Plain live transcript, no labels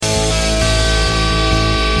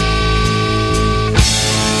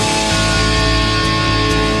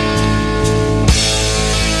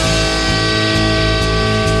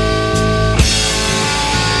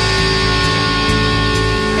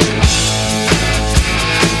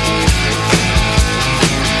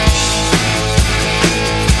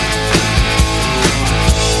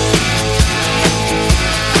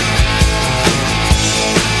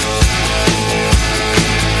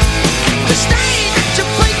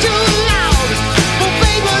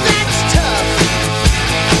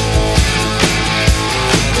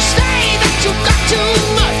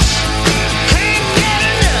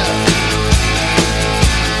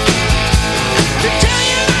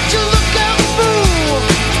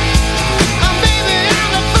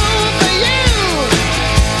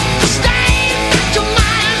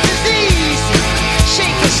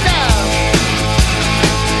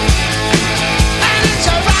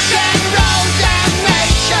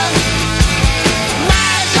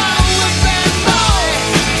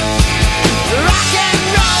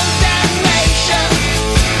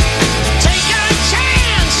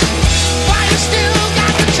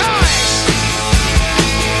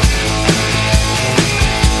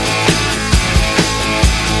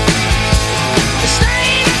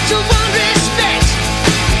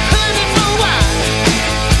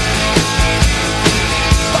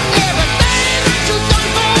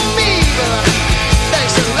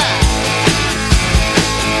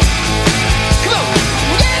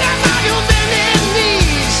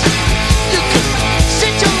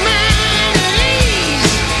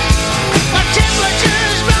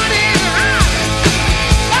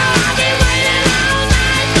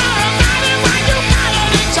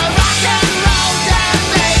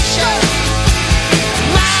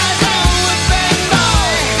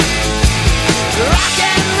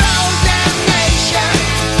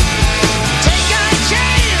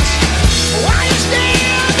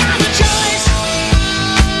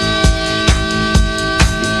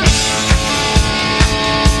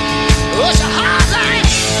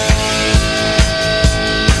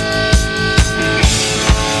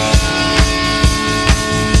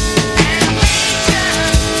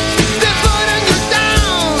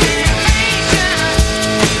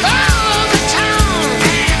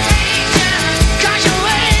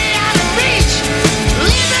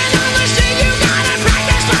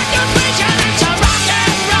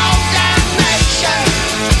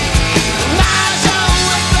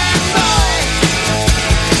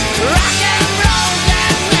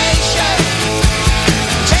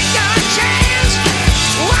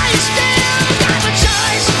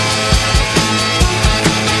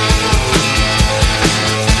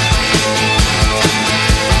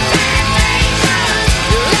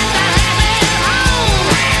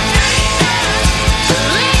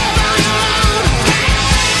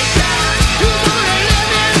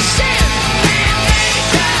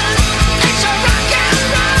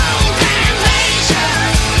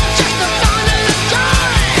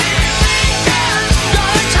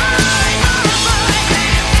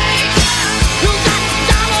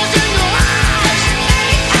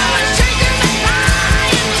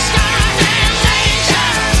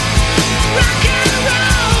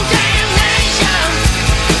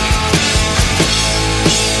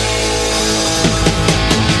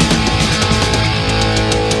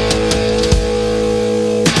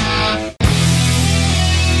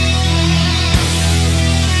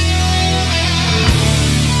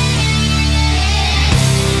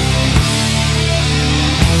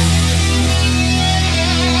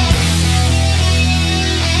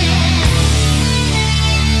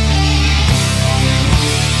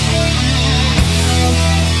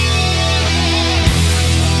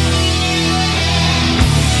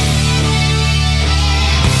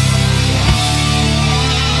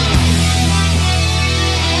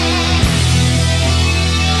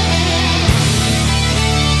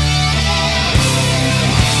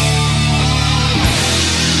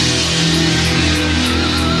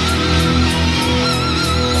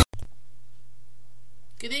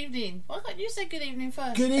evening. Why can't you say good evening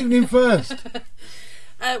first? Good evening first.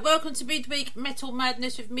 Welcome to Midweek Metal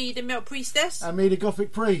Madness with me, the Metal Priestess. And me, the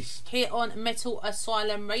Gothic Priest. Here on Metal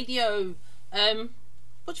Asylum Radio. What do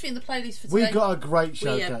you think of the playlist for today? We got a great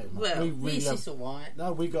show coming up. Well, this is alright.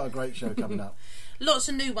 No, we got a great show coming up. Lots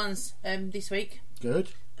of new ones this week. Good.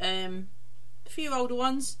 A few older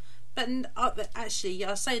ones. But actually,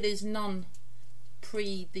 I say there's none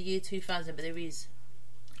pre the year 2000, but there is.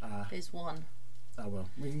 There's one. Oh well,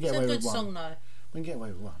 we can get away with one. It's a good song though. We can get away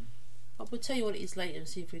with one. We'll tell you what it is later and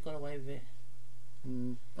see if we got away with it.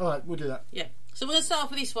 Alright, we'll do that. Yeah. So we're going to start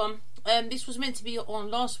off with this one. This was meant to be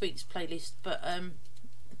on last week's playlist, but the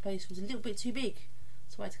playlist was a little bit too big,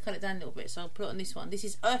 so I had to cut it down a little bit, so I'll put it on this one. This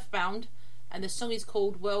is Earthbound, and the song is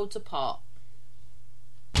called Worlds Apart.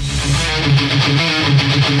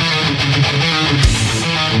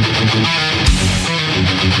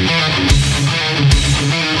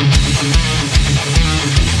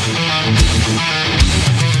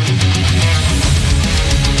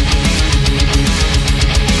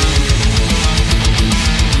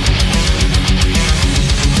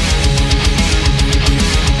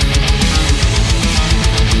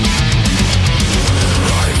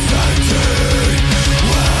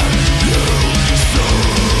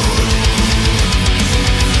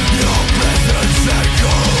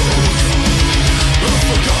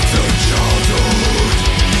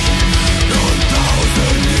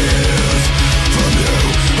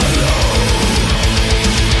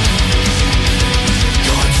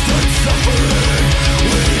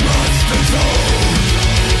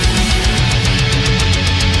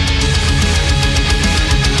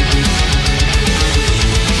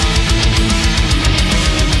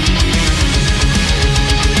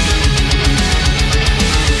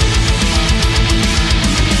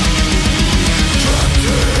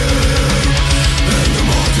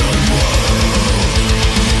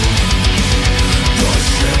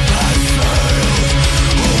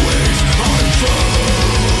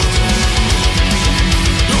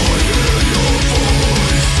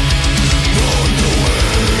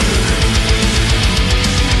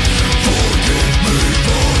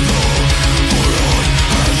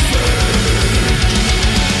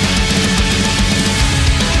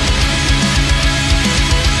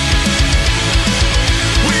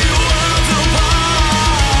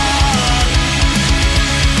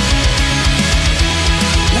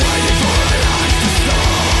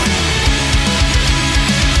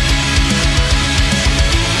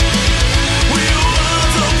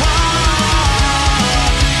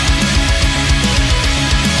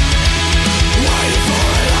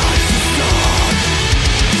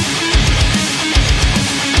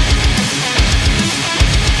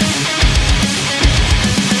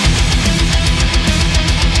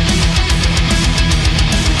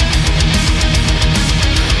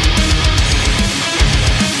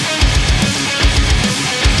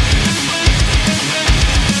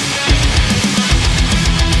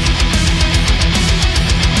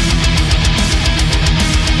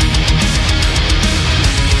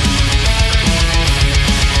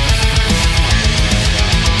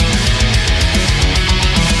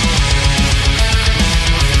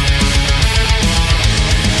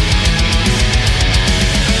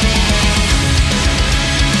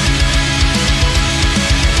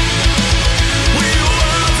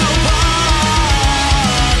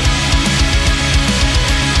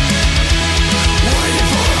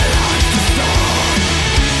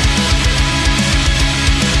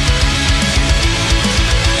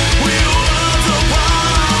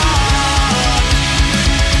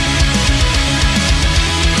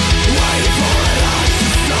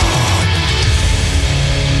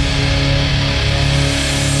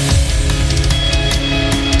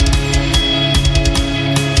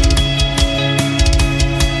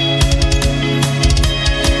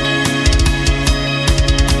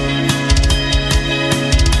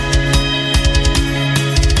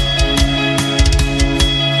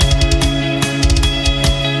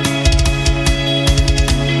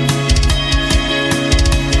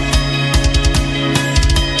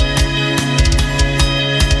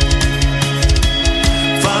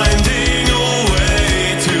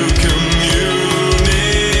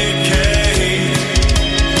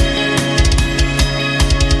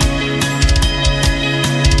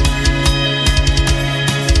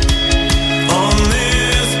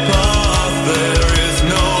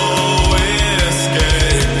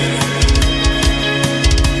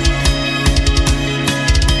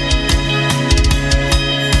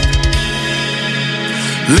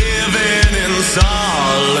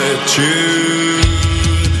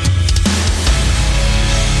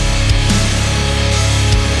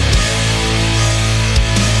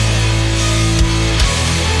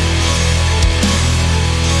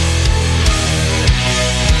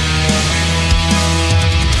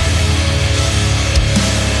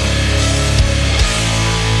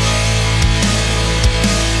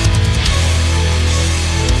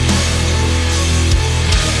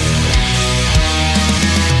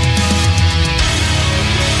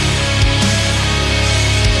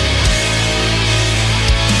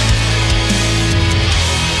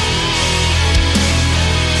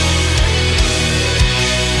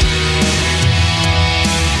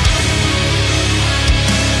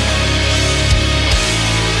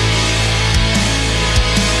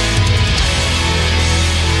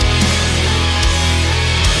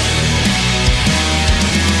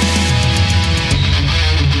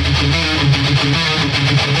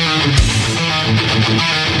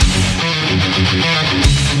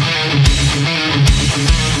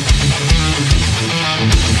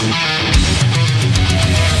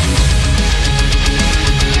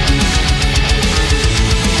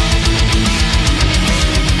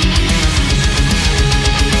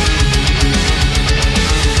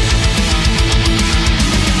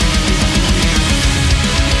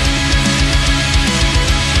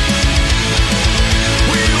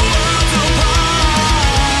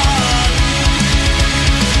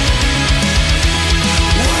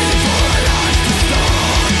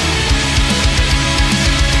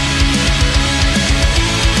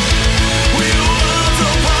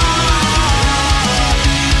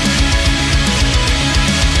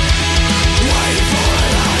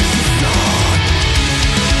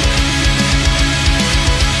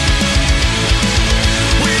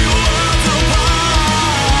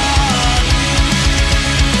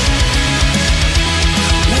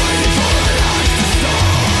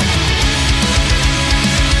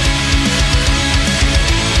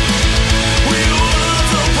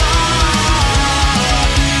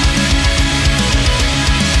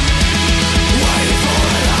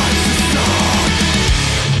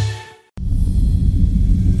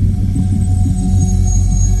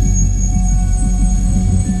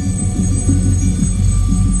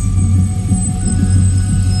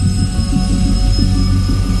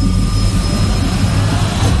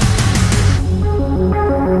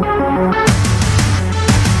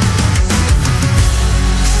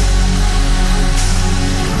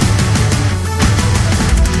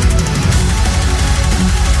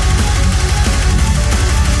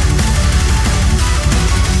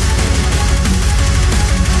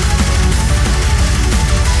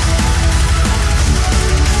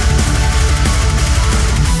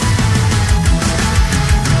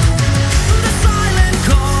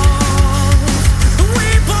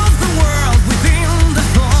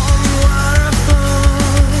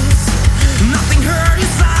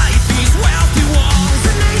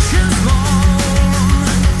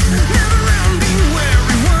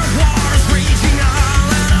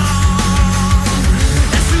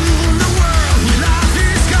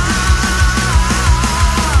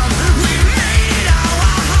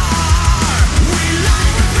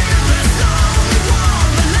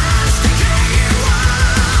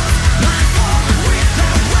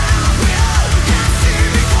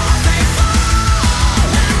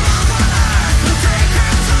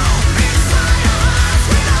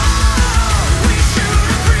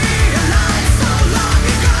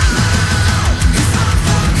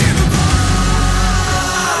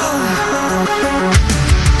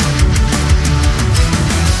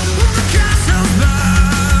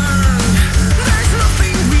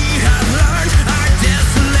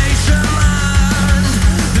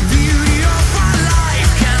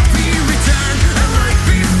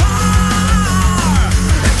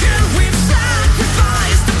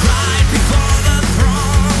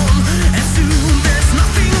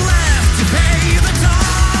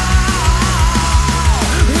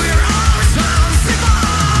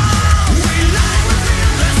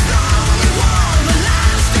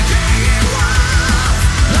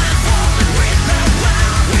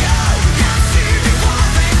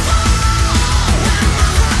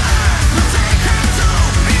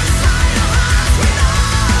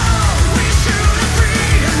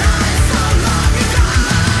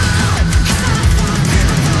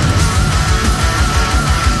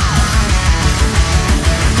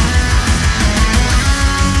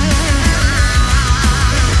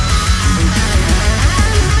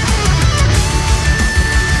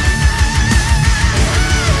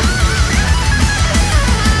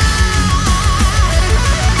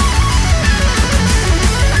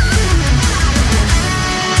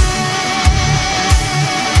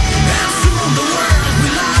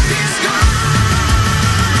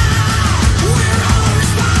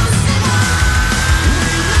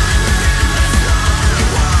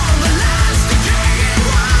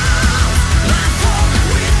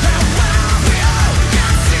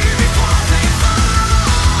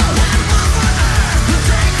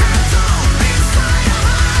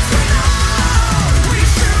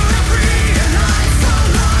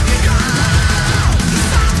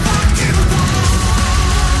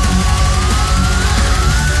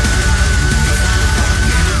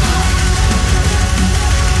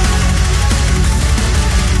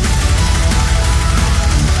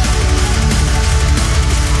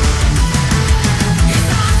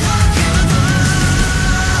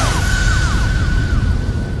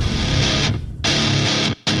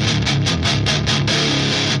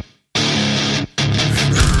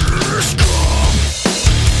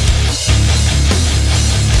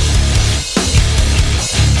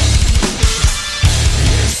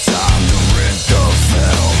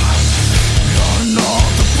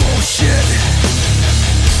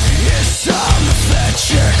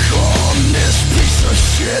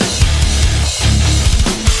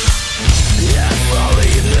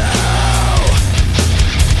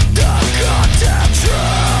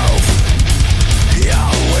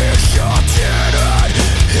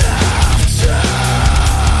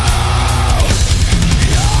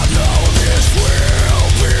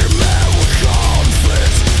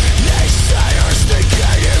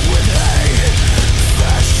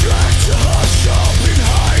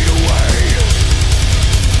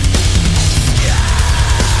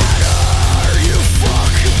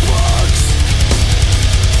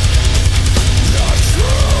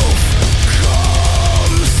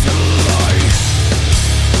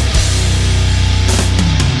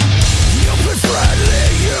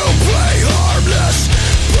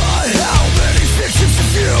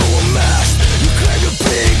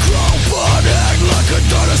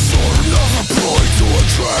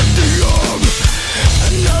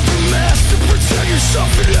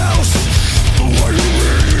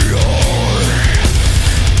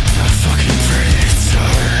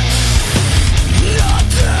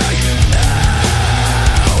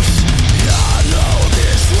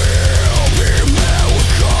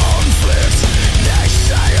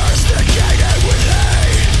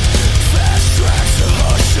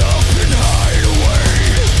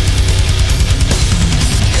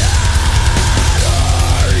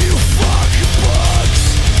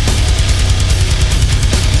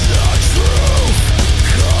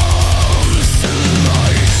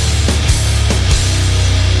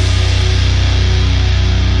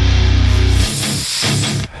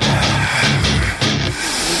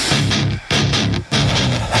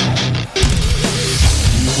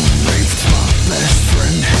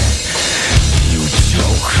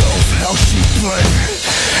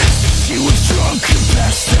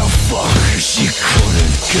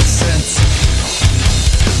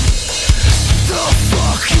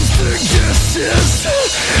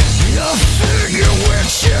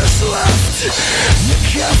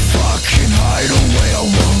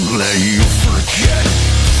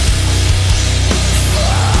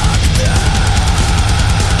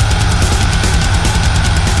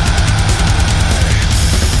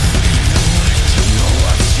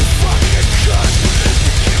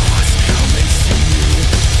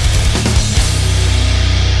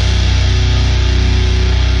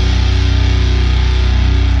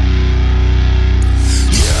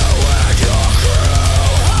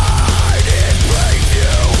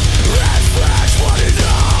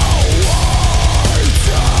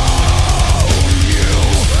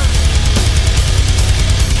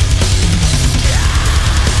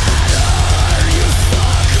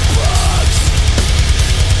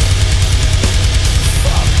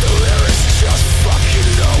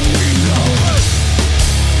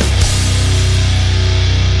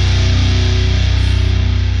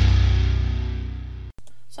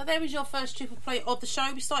 was your first triple play of the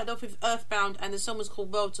show. We started off with Earthbound, and the song was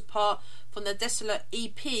called Worlds Apart from the Desolate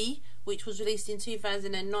EP, which was released in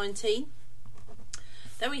 2019.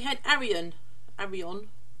 Then we had Arion. How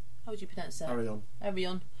would you pronounce that?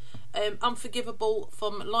 Arion. Unforgivable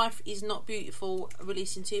from Life Is Not Beautiful,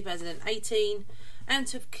 released in 2018. And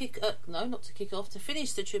to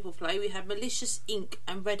finish the triple play, we had Malicious Ink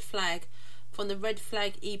and Red Flag from the Red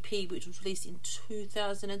Flag EP, which was released in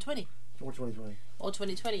 2020. Or 2020. Or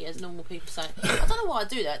 2020, as normal people say. I don't know why I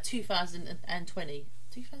do that. 2020.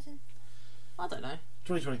 2000? I don't know.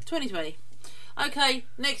 2020. Okay,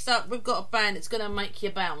 next up, we've got a band that's going to make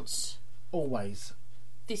you bounce. Always.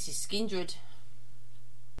 This is Skindred.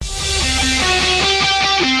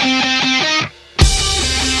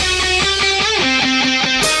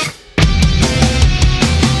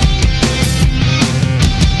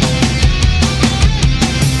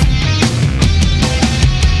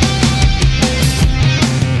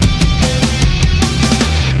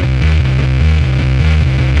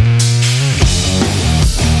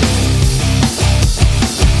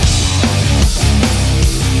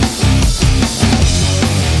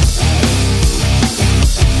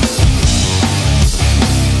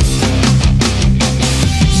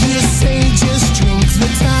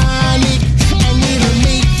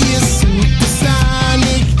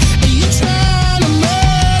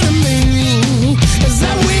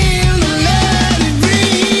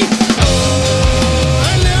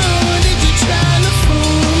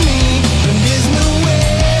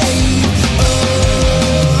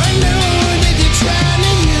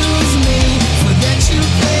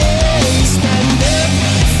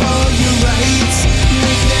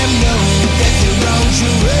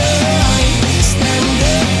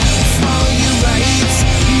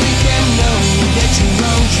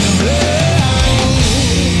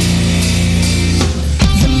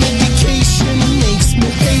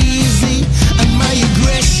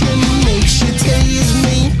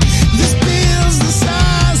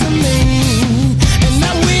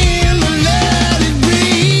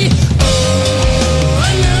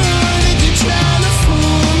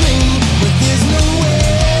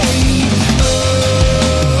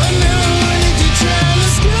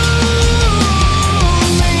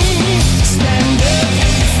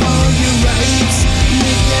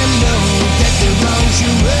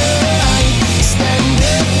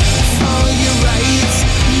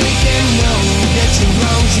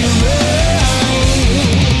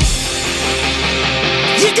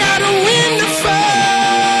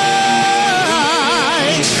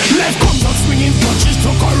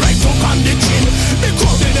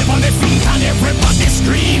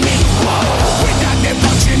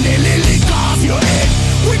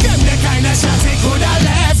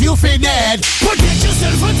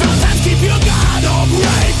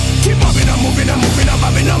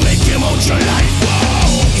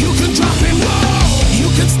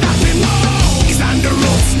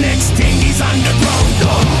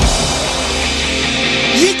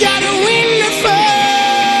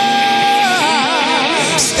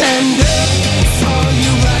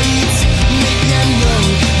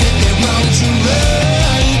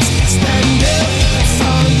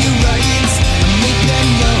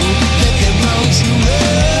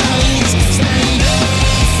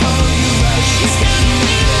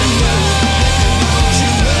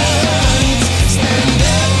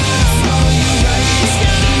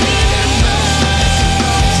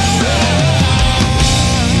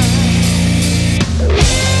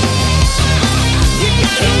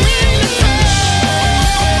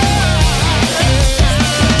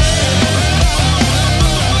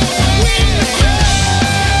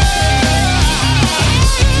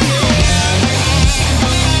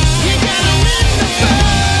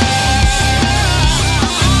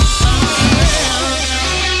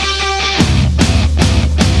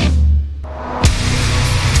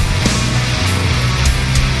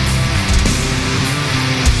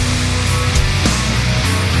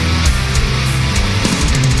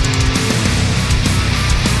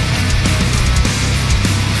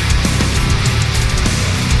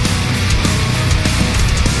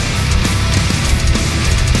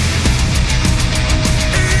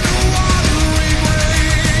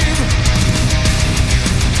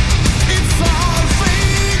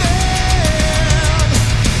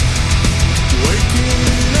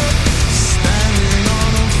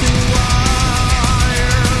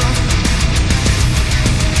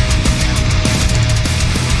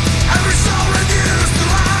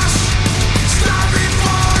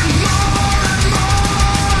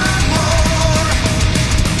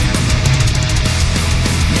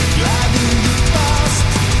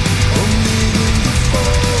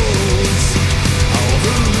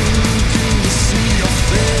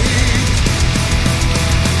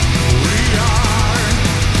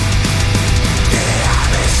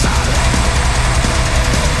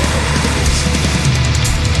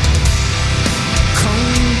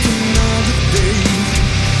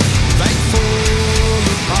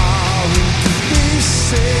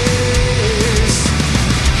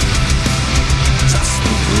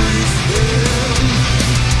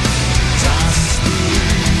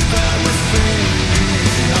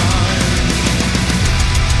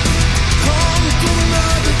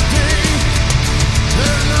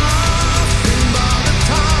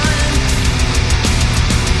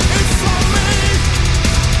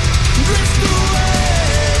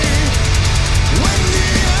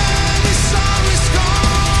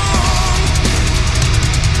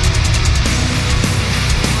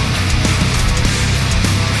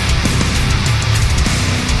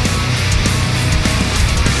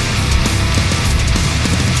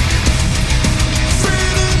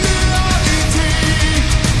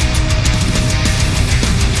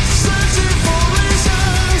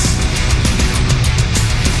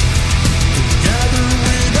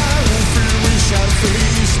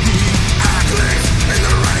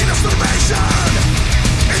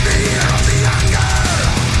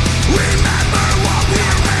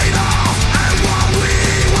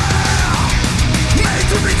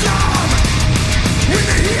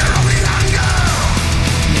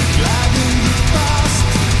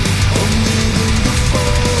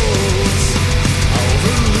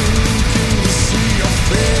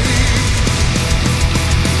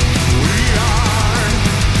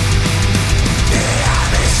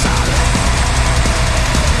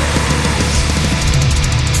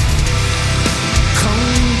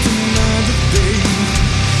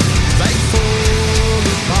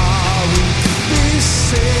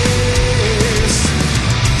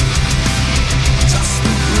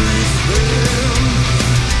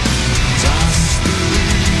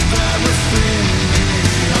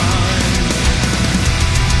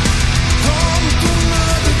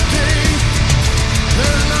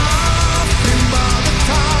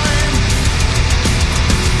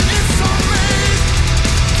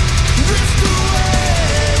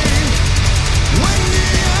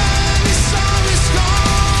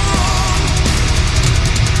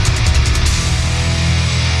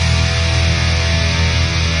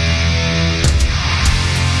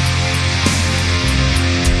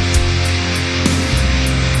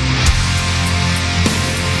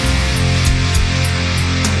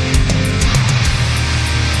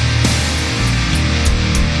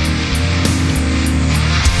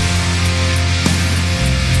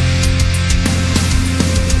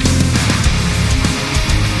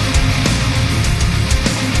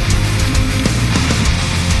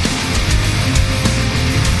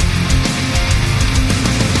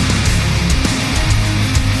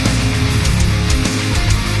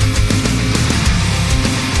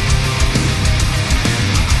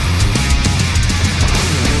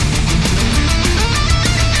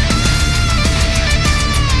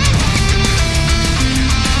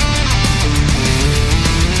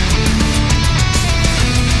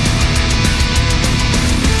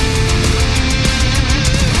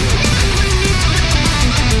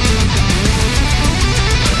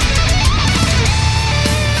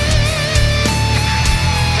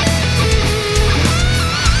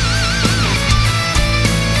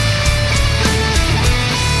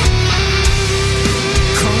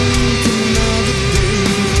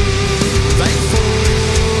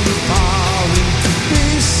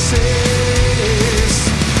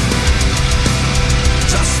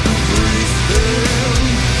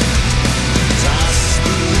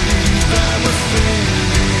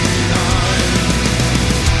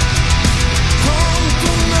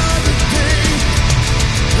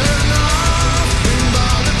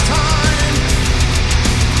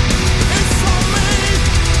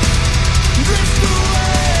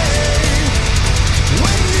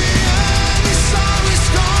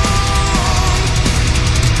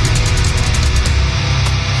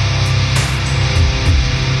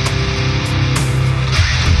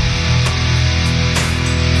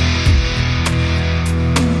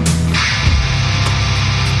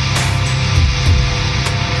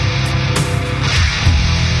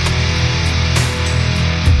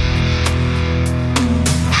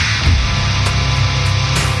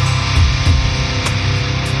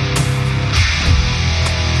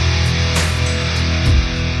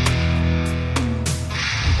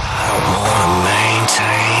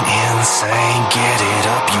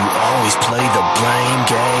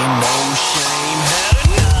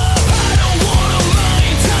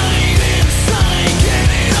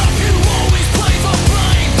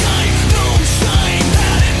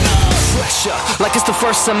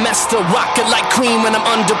 first semester. Rock it like Queen when I'm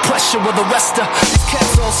under pressure with the rest of these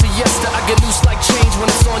cats all siesta. I get loose like change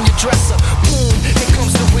when it's on your dresser. Boom, here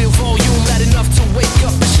comes the real volume, loud enough to wake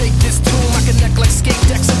up and shake this tune. I connect like skate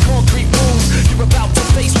decks and concrete moves. You're about to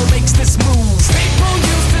face what makes this move. People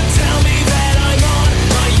used to tell me that I'm on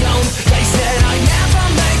my own. They said I never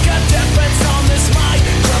make a difference on this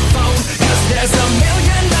microphone, 'cause there's a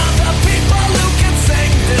million other people who can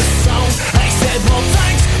sing this song. I said, well,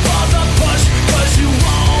 thanks for the push, 'cause you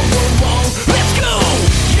all were wrong. Let's go!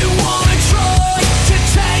 You wanna try to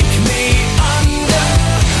take me under?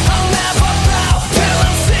 I'll never bow till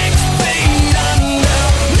I'm 6 feet under.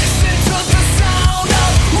 Listen to the sound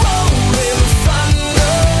of rolling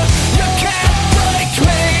thunder. You can't break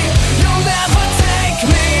me, you'll never take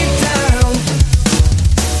me down.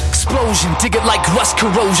 Explosion, dig it like rust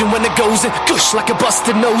corrosion when it goes in. Gush like a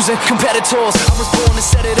busted nose in. Competitors, I was born to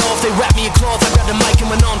set it off. They wrapped me in cloth, I grabbed the mic and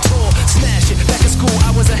went on tour. Smash it, back in school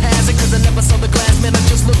I was a hazard, 'cause I never saw the glass, man, I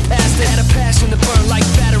just looked past it. Had a passion to burn like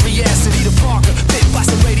battery acid. Eat a Parker, bit by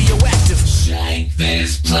some radioactive. Shake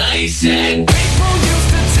this place in. People used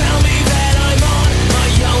to tell me that I'm on my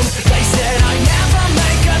own. They said I never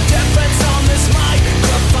make a difference on this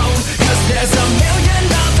microphone, 'cause there's a million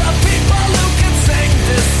other people who can sing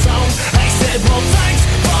this song. I said, well, thanks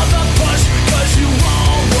for the push, 'cause you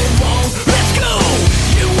all were wrong. Let's go!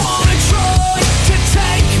 You wanna try to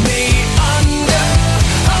take me under?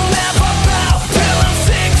 I'll never bow till I'm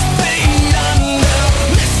 6 feet under.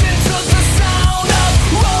 Listen to the sound of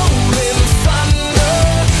rolling thunder.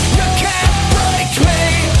 You can't break me,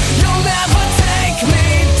 you'll never take me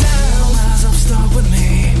down. Rise up, start with me.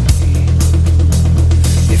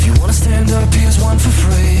 If you wanna stand up, here's one for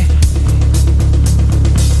free.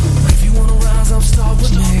 If you wanna rise up, start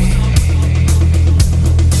with me.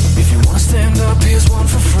 If you wanna stand up, here's one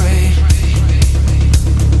for free.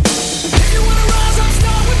 If you wanna rise up,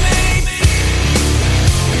 start with me.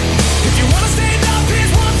 If you wanna stand up,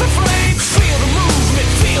 here's one for free. Feel the movement,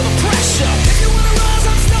 feel the pressure. If you wanna rise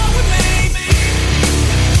up, start with me.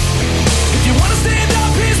 If you wanna stand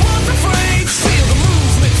up, here's one for free. Feel the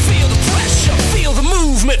movement, feel the pressure. Feel the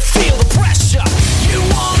movement, feel the pressure. You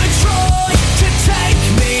wanna try to take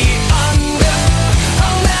me under?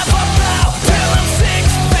 I'll never bow till I'm 6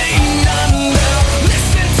 feet under.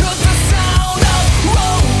 Listen to the sound of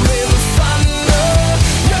rolling thunder.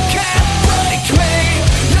 You can't break me,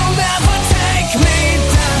 you'll never take me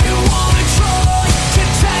down. You wanna try to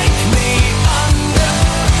take me under?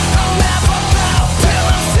 I'll never bow till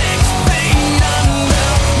I'm 6 feet under.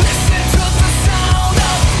 Listen to the sound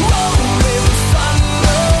of rolling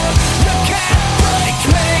thunder. You can't break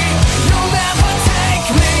me, you'll never take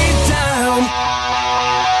me down.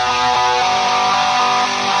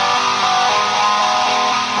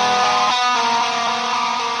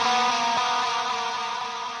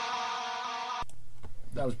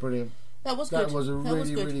 That was brilliant. That was good. That was a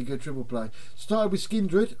really, really good triple play. Started with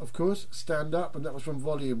Skindred, of course, Stand Up, and that was from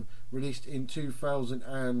Volume, released in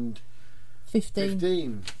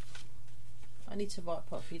 2015. I need to write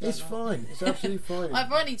properly. Don't It's I? fine. It's absolutely fine.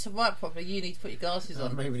 I need to write properly. You need to put your glasses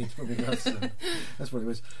on. Maybe we need to put my glasses on. That's what it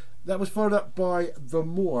was. That was followed up by The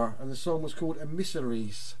Moor, and the song was called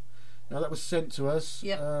Emissaries. Now that was sent to us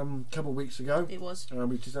a couple of weeks ago. It was.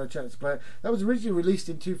 We just had a chance to play it. That was originally released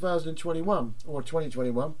in 2021 or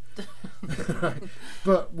 2021,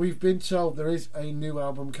 but we've been told there is a new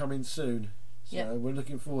album coming soon. So we're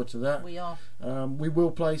looking forward to that. We are. We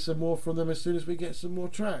will play some more from them as soon as we get some more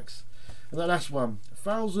tracks. And that last one,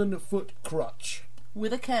 1,000 Foot Crutch.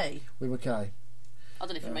 With a K. With a K. I don't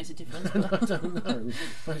know if it makes a difference. I don't know.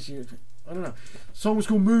 I don't know. Song was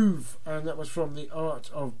called Move, and that was from The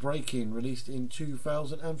Art of Breaking, released in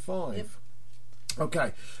 2005. Yep.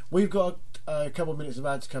 Okay, we've got a couple of minutes of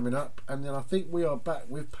ads coming up, and then I think we are back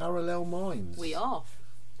with Parallel Minds. We are.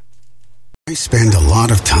 I spend a lot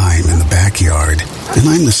of time in the backyard, and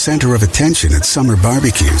I'm the center of attention at summer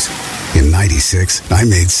barbecues. In '96, I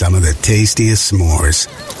made some of the tastiest s'mores.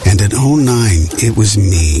 And in '09, it was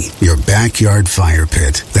me, your backyard fire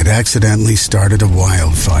pit, that accidentally started a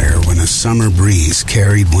wildfire when a summer breeze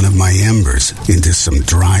carried one of my embers into some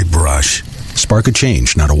dry brush. Spark a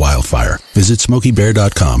change, not a wildfire. Visit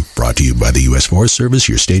SmokeyBear.com. Brought to you by the U.S. Forest Service,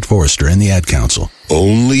 your state forester, and the Ad Council.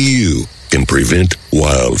 Only you can prevent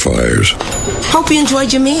wildfires. Hope you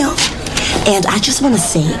enjoyed your meal. And I just want to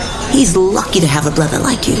say, he's lucky to have a brother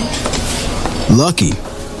like you. Lucky?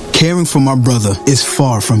 Caring for my brother is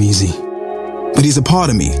far from easy. But he's a part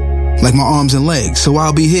of me, like my arms and legs, so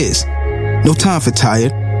I'll be his. No time for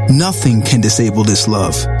tired. Nothing can disable this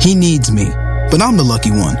love. He needs me, but I'm the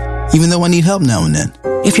lucky one. even though I need help now and then.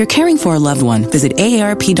 If you're caring for a loved one, visit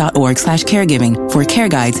aarp.org/caregiving for care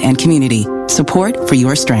guides and community. Support for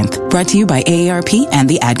your strength. Brought to you by AARP and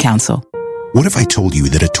the Ad Council. What if I told you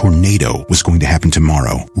that a tornado was going to happen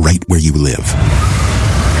tomorrow, right where you live?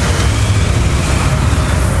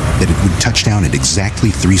 That it would touch down at exactly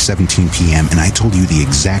 3:17 p.m., and I told you the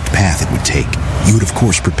exact path it would take. You would, of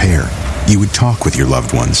course, prepare. You would talk with your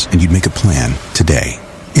loved ones, and you'd make a plan today.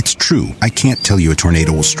 It's true, I can't tell you a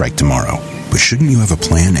tornado will strike tomorrow, but shouldn't you have a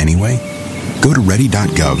plan anyway? Go to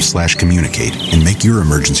ready.gov/communicate and make your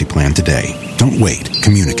emergency plan today. Don't wait.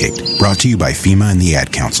 Communicate. Brought to you by FEMA and the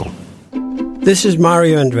Ad Council. This is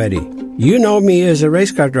Mario Andretti. You know me as a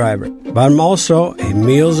race car driver, but I'm also a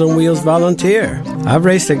Meals on Wheels volunteer. I've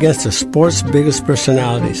raced against the sport's biggest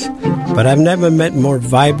personalities, but I've never met more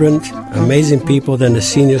vibrant, amazing people than the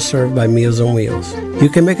seniors served by Meals on Wheels. You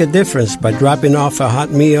can make a difference by dropping off a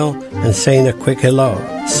hot meal and saying a quick hello.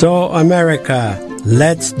 So, America,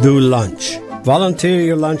 let's do lunch. Volunteer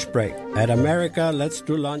your lunch break at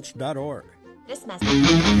americaletsdolunch.org. This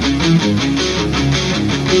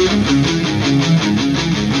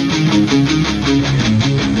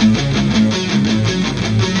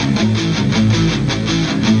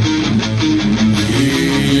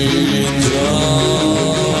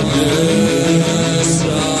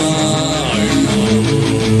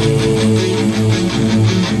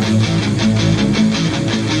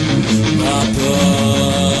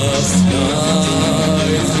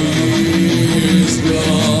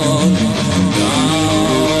Gone,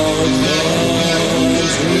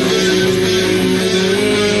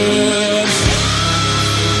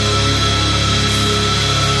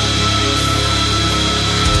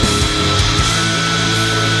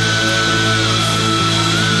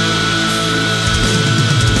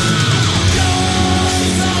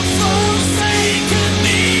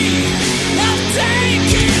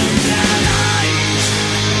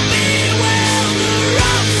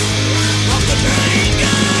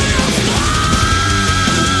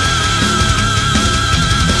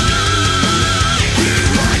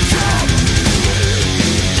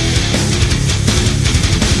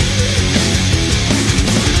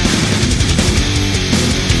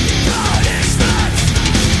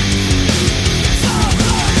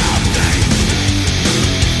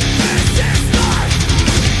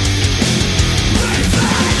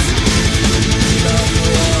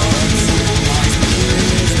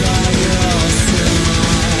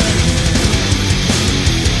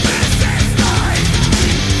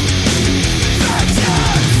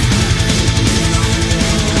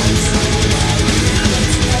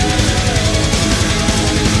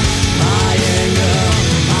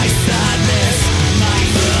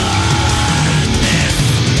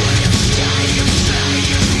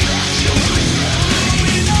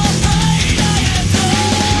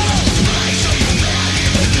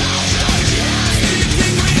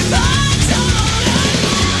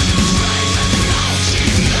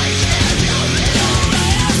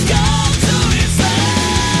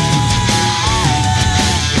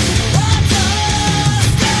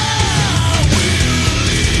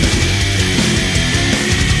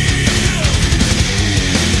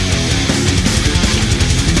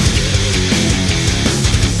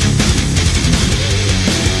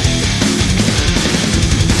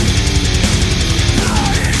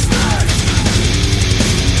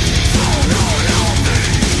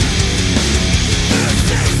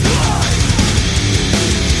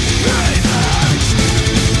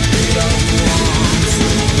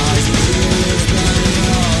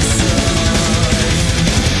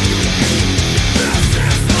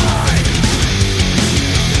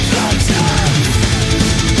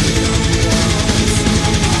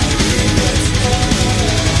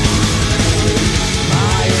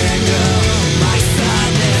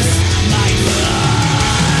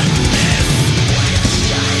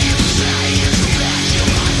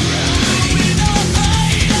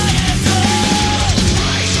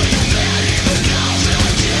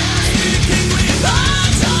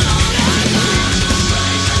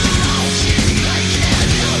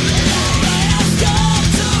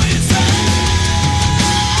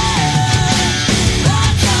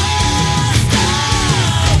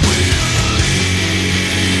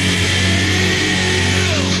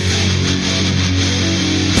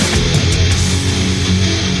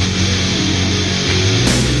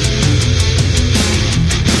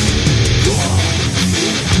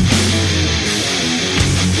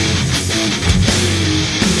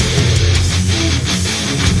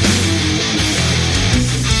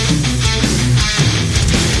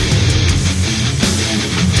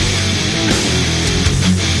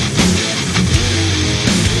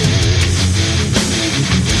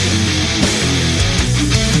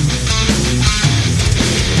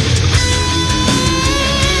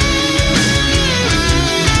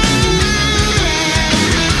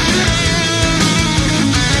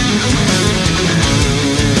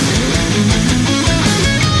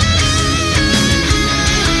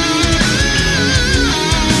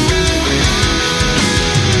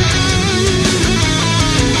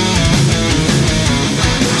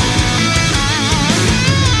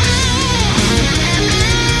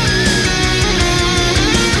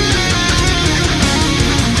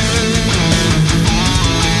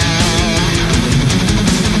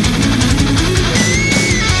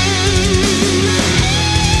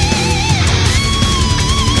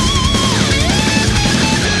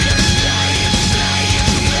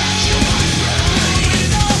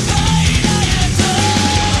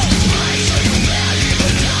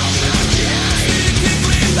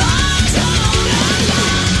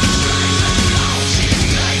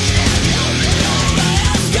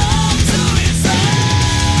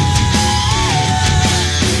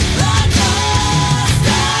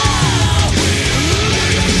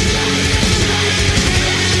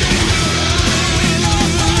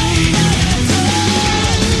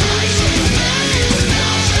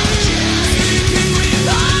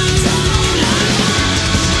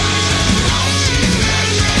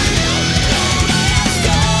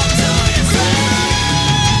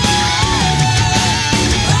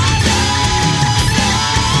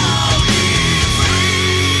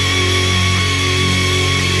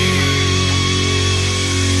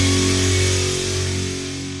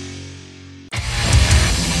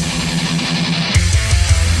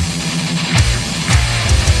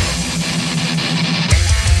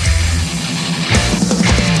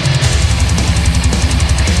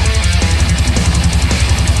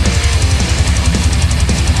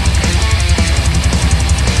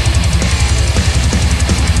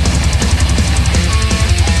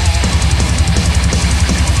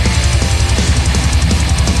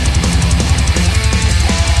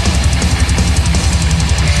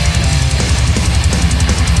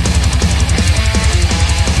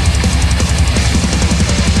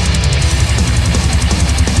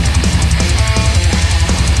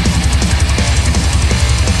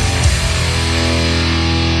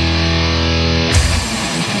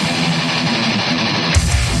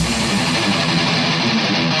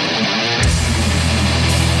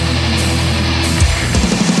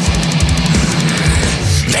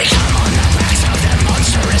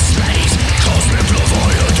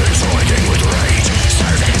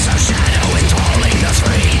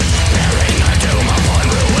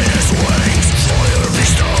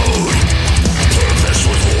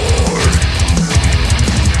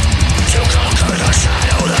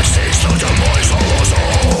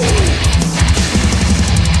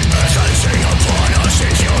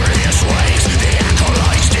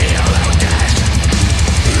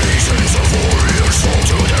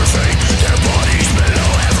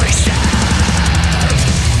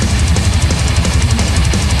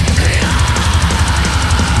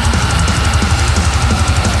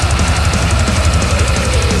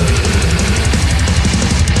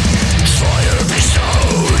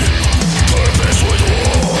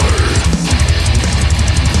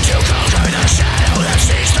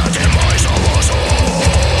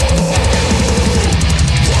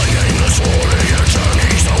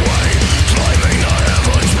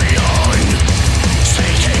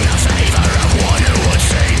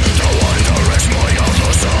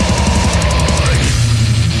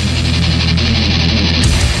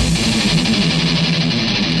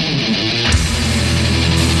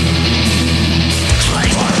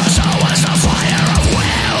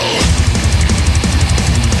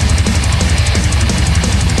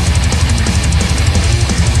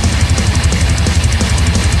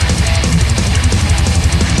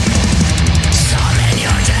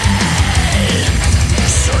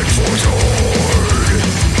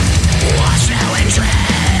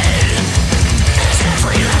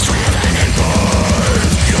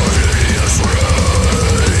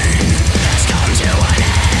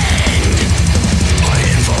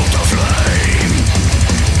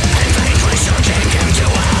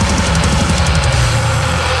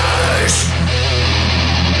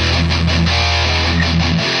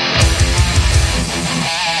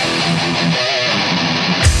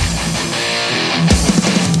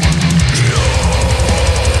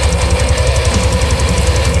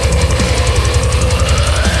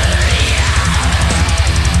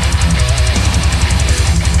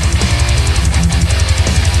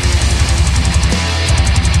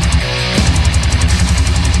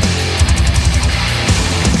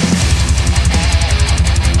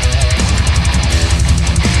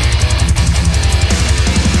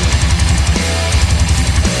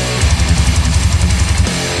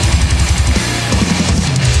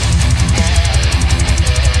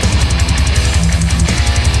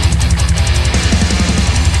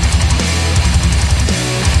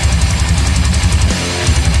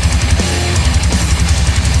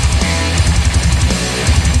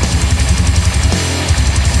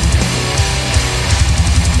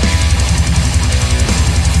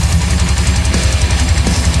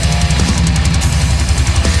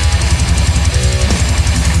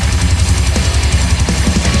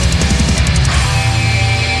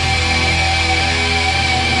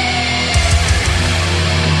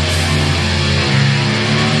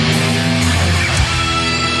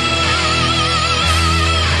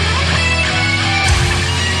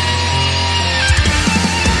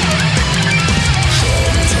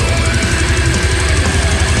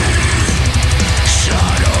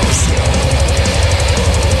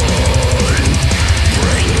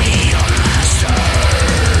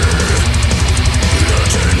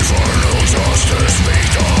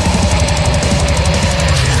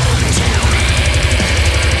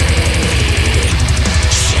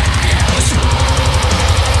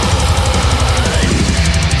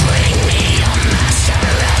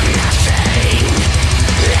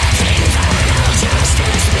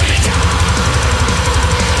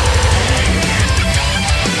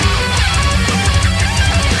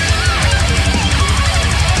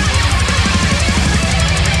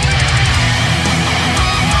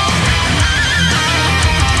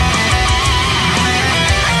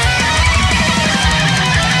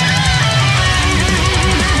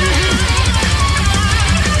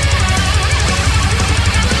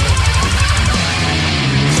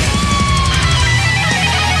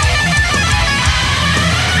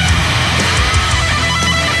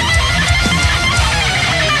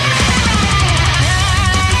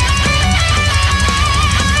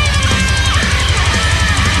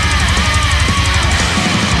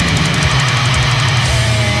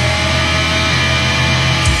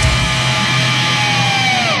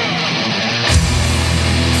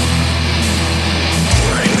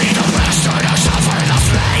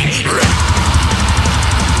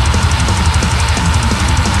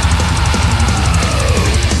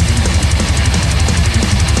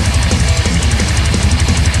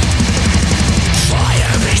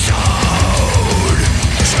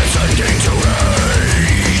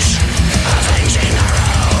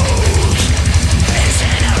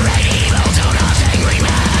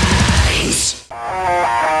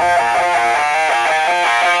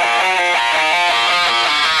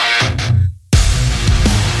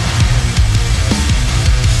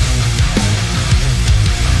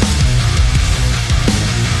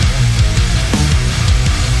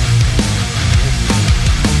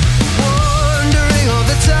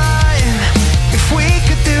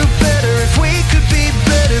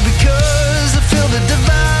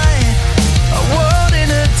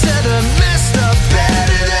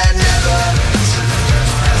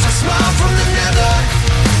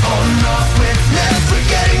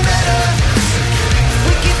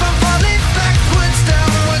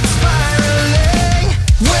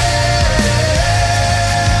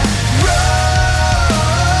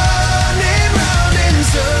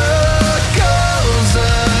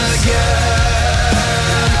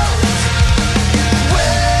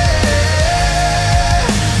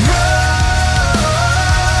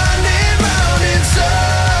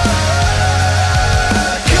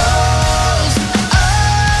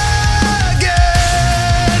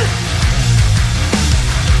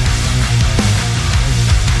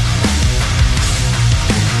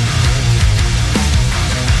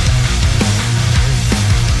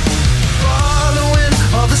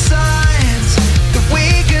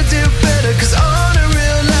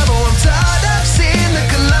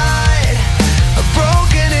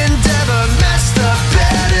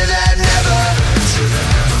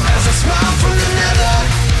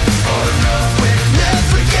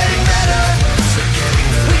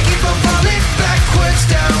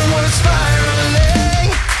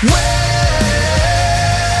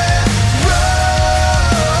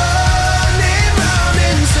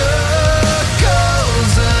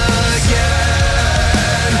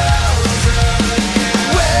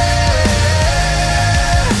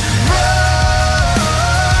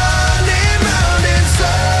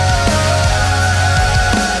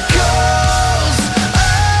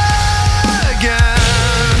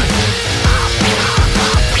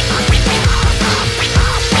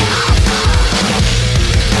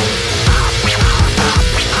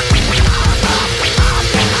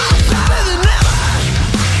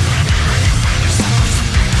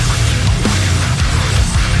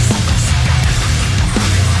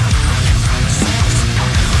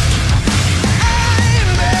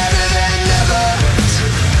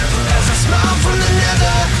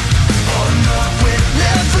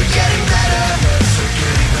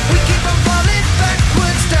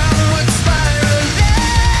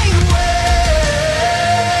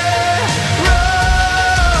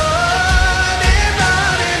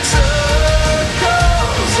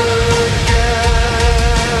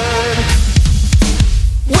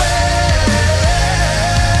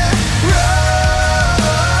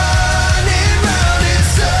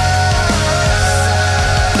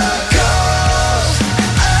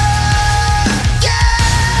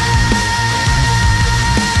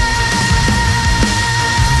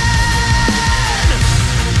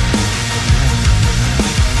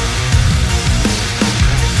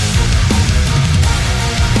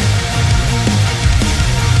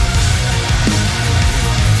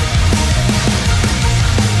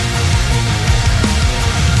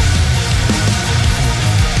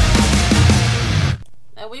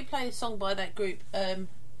 a song by that group a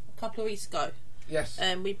couple of weeks ago. Yes.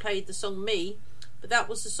 We played the song Me, but that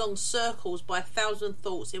was the song Circles by 1,000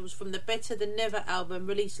 Thoughts. It was from the Better Than Never album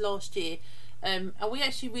released last year. And we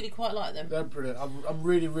actually really quite like them. They're brilliant. I'm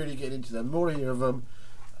really, really getting into them. More to hear of them.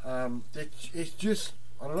 It's just,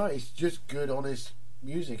 I don't know, it's just good, honest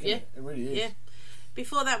music. Isn't it? It really is. Yeah.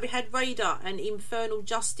 Before that, we had Radar and Infernal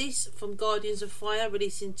Justice from Guardians of Fire,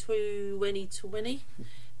 released in 2020.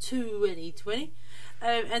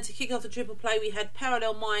 And to kick off the triple play, we had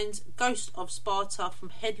Parallel Minds, Ghost of Sparta from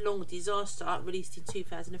Headlong Disaster, released in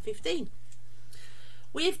 2015.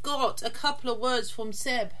 We've got a couple of words from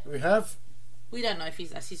Seb. We have. We don't know if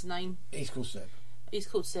that's his name. He's called Seb. He's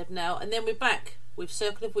called Seb now. And then we're back with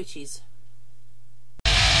Circle of Witches.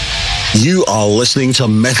 You are listening to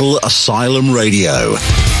Metal Asylum Radio.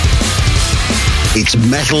 It's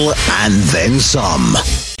metal and then some.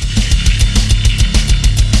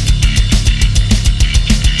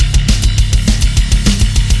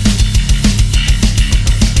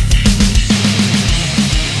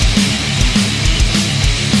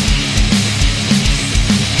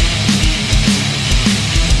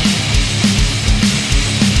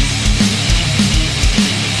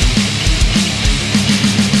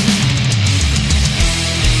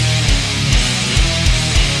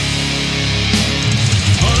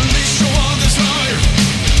 Unleash your desire.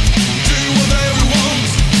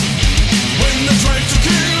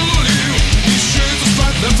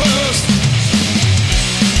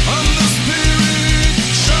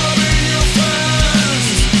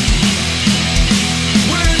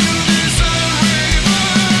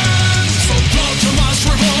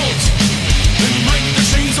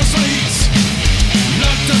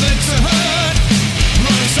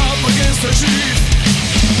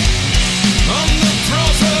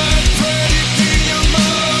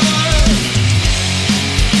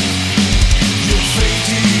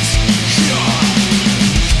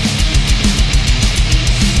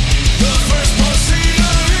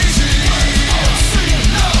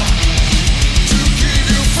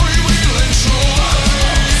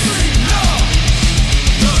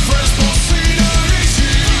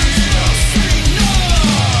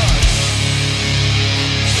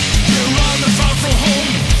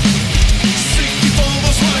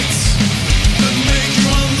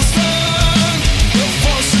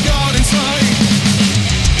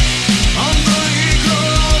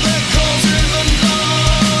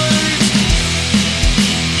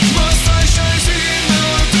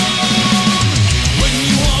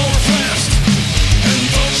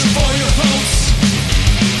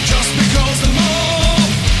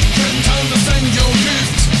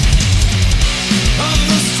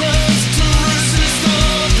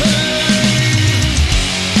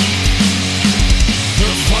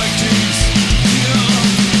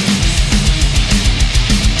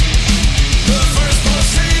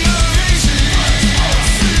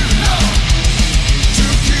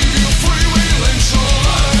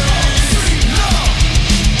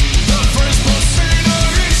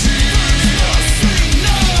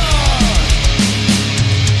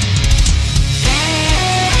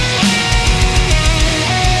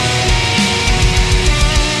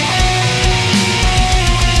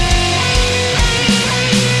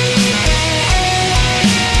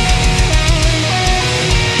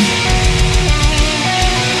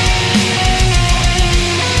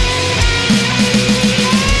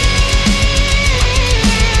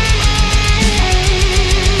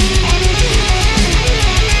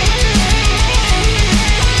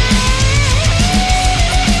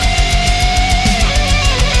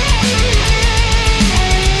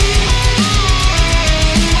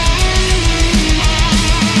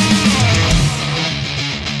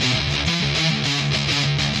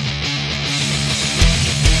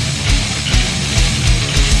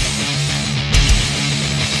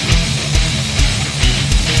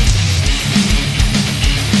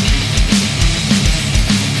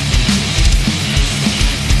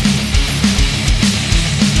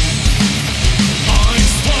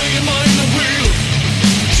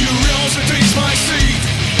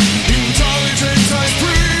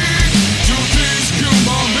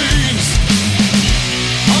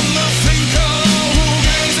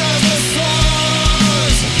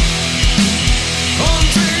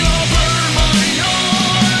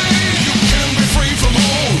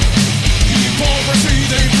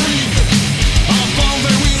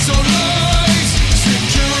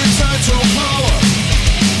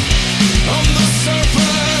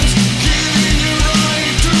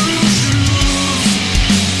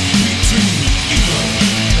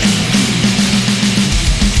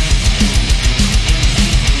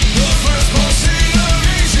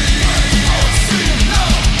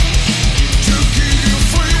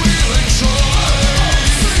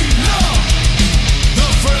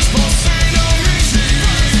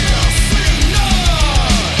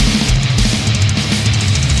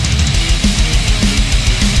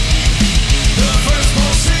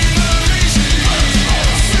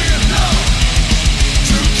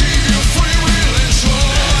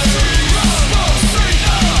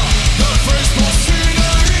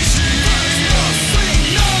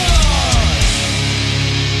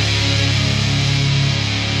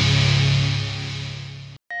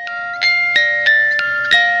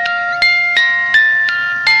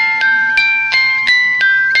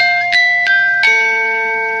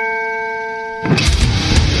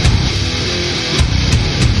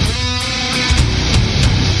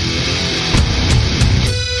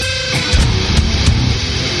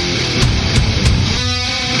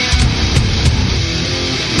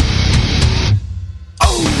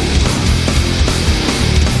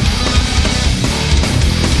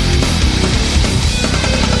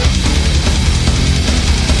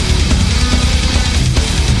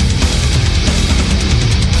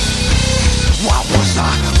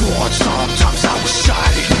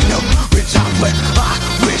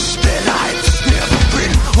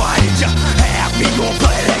 People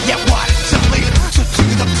play that yet wanted to leave. So to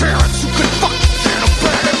the parents who could fucking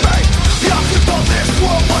abandon me. You people this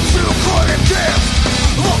world what you couldn't give.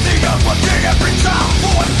 Looking up looking every time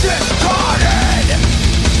for discarded.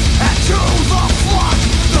 And to the flock,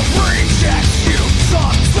 the rejects you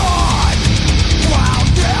sucked on. I'll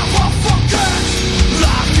never forget.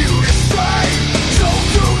 Love you to say. So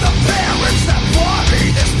do the parents that brought me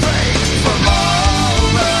this pain. From all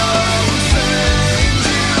those things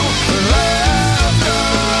you left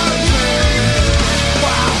me.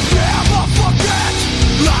 I'll never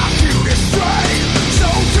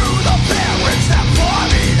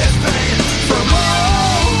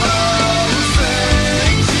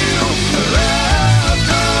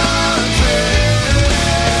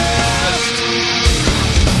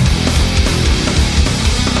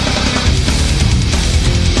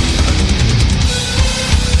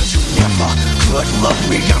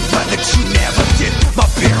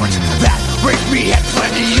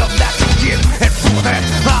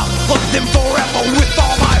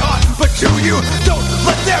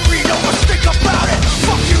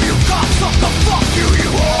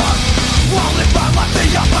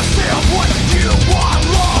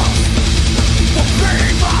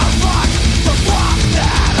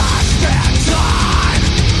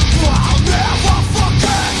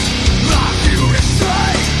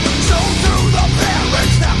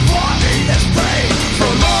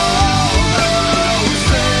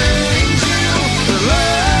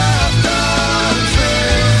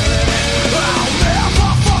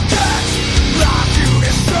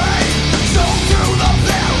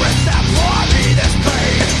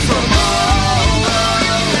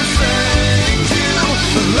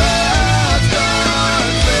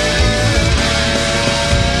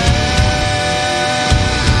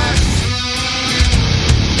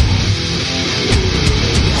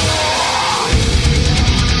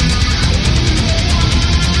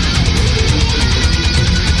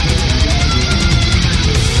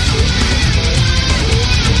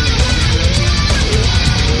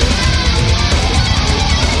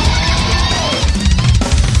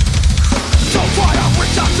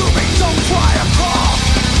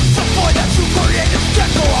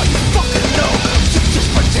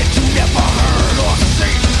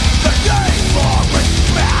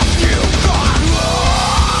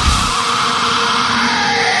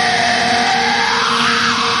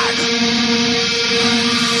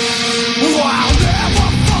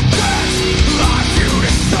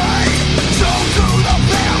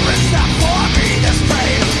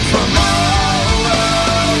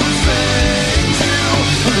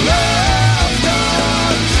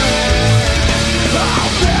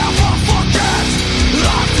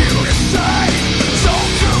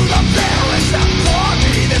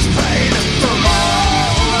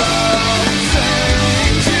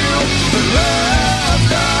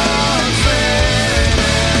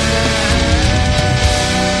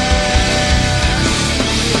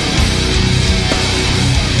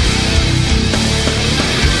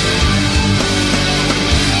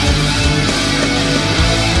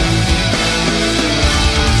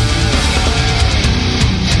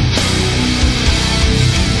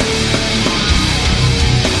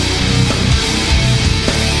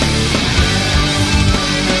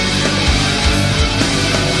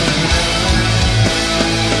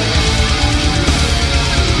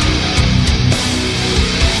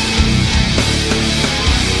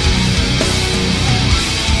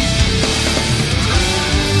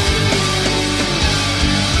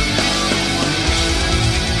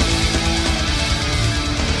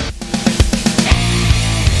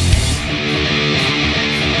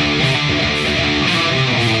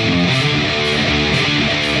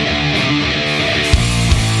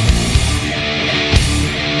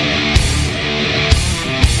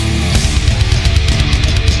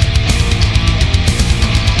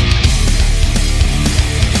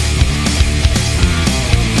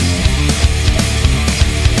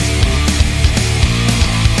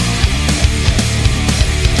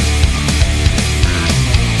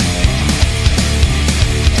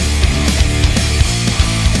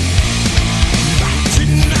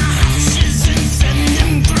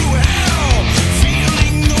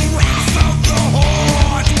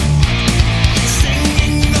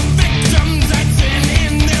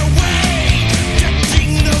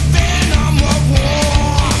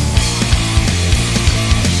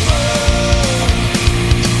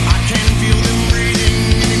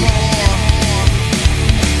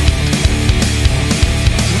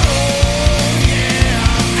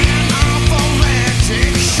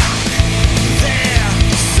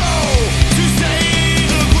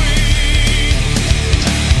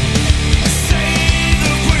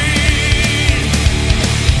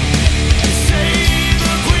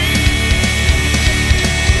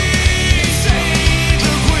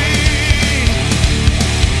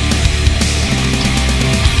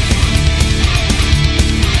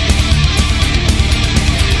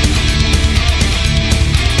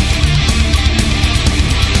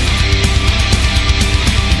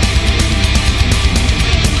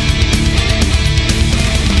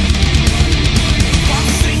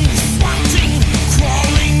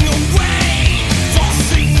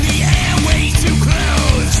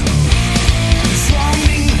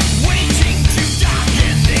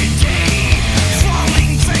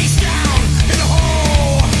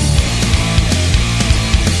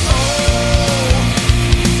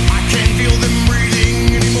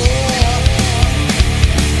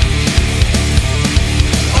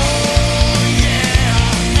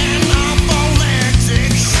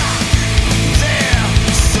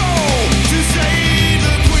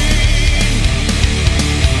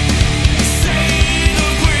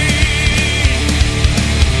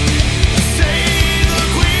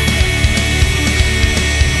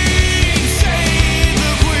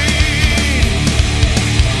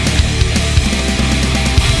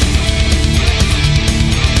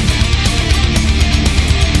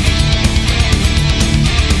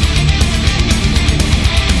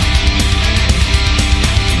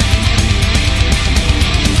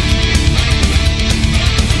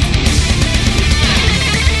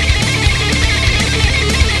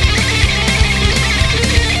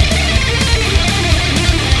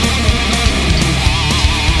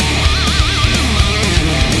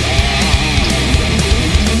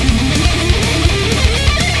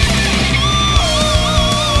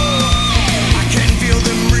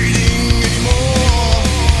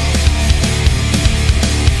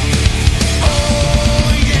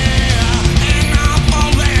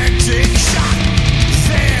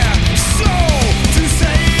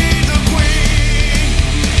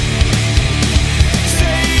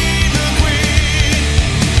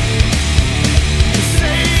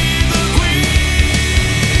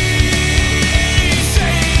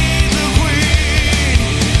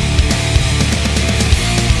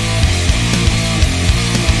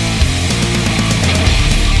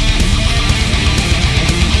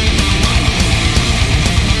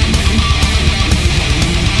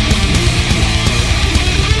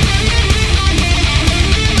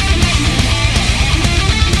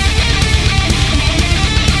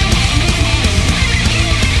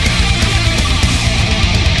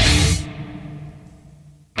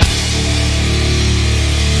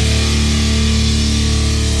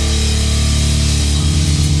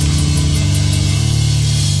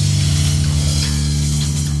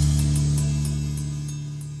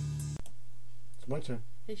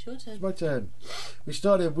It's your turn. It's my turn. We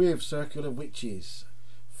started with Circle of Witches,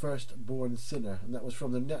 First Born Sinner, and that was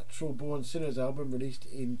from the Natural Born Sinners album released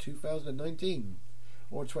in 2019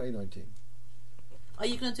 or 2019. Are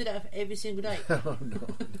you going to do that for every single day? Oh, no.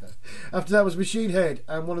 After that was Machine Head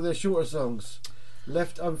and one of their shorter songs,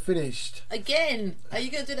 Left Unfinished. Again? Are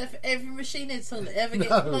you going to do that for every Machine Head song that ever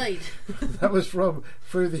gets played? That was from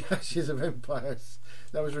Through the Ashes of Empires.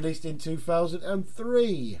 That was released in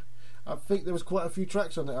 2003. I think there was quite a few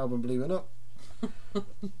tracks on that album, believe it or not.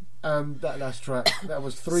 And that last track, that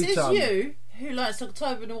was 3 Ton. Says you, who likes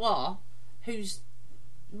October Noir, whose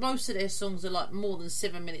most of their songs are like more than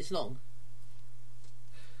 7 minutes long.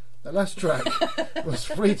 That last track was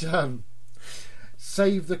 3 Ton,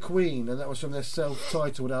 Save the Queen, and that was from their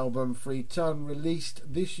self-titled album 3 Ton, released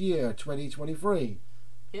this year, 2023.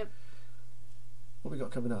 Yep. What we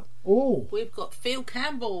got coming up? Oh, we've got Phil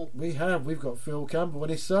Campbell. We've got Phil Campbell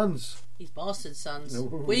and his sons. His bastard sons.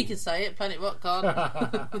 Ooh. We can say it. Planet Rock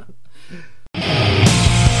can't.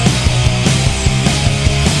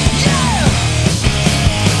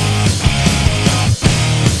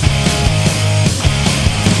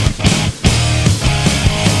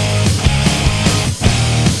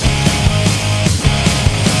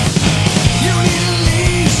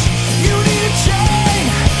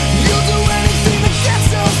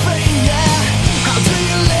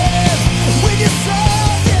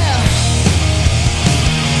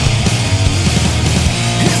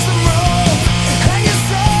 Here's the road.